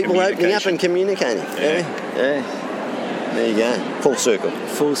people opening up and communicating. Yeah. There you go. Full circle.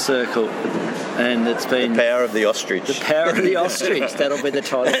 Full circle. And it's been... The power of the ostrich. The power of the ostrich. That'll be the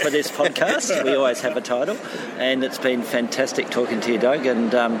title for this podcast. We always have a title. And it's been fantastic talking to you, Doug.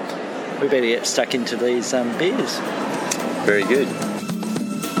 And we better get stuck into these beers. Very good.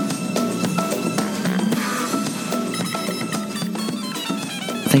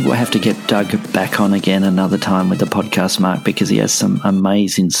 I think we'll have to get Doug back on again another time with the podcast, Mark, because he has some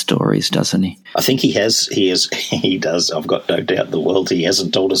amazing stories, doesn't he? I think he has. He does. I've got no doubt in the world he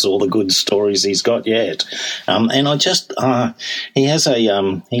hasn't told us all the good stories he's got yet. And I just, he has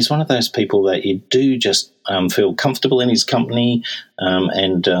he's one of those people that you do just feel comfortable in his company,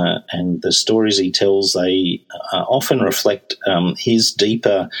 and the stories he tells, they often reflect his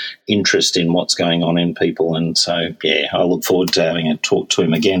deeper interest in what's going on in people. And so, yeah, I look forward to having a talk to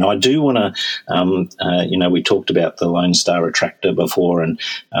him again. I do want to, we talked about the Lone Star Attractor before, and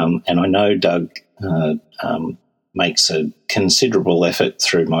I know Doug makes a considerable effort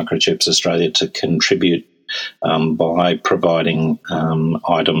through Microchips Australia to contribute by providing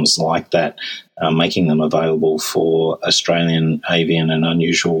items like that, making them available for Australian avian and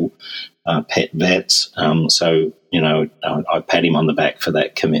unusual pet vets. So, I pat him on the back for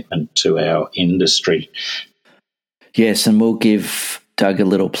that commitment to our industry. Yes, and we'll give Doug a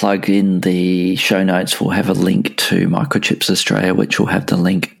little plug in the show notes. We'll have a link to Microchips Australia, which will have the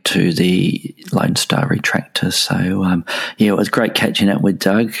link to the Lone Star Retractor. So, it was great catching up with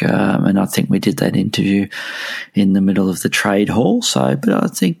Doug, and I think we did that interview in the middle of the trade hall. So, but I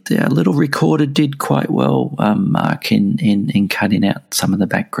think the little recorder did quite well, Mark, in cutting out some of the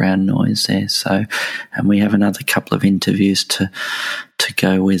background noise there. So, and we have another couple of interviews to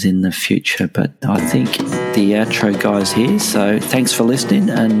go with in the future. But I think the outro guy's here. So thanks for listening,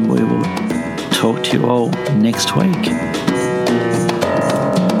 and we will talk to you all next week.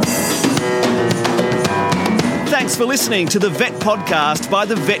 Thanks for listening to the Vet Podcast by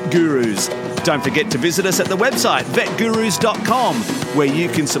the Vet Gurus. Don't forget to visit us at the website vetgurus.com, where you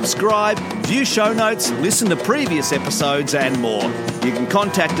can subscribe, view show notes, listen to previous episodes and more. You can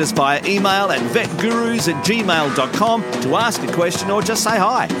contact us via email at vetgurus@gmail.com to ask a question or just say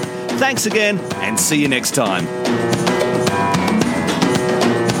hi. Thanks again and see you next time.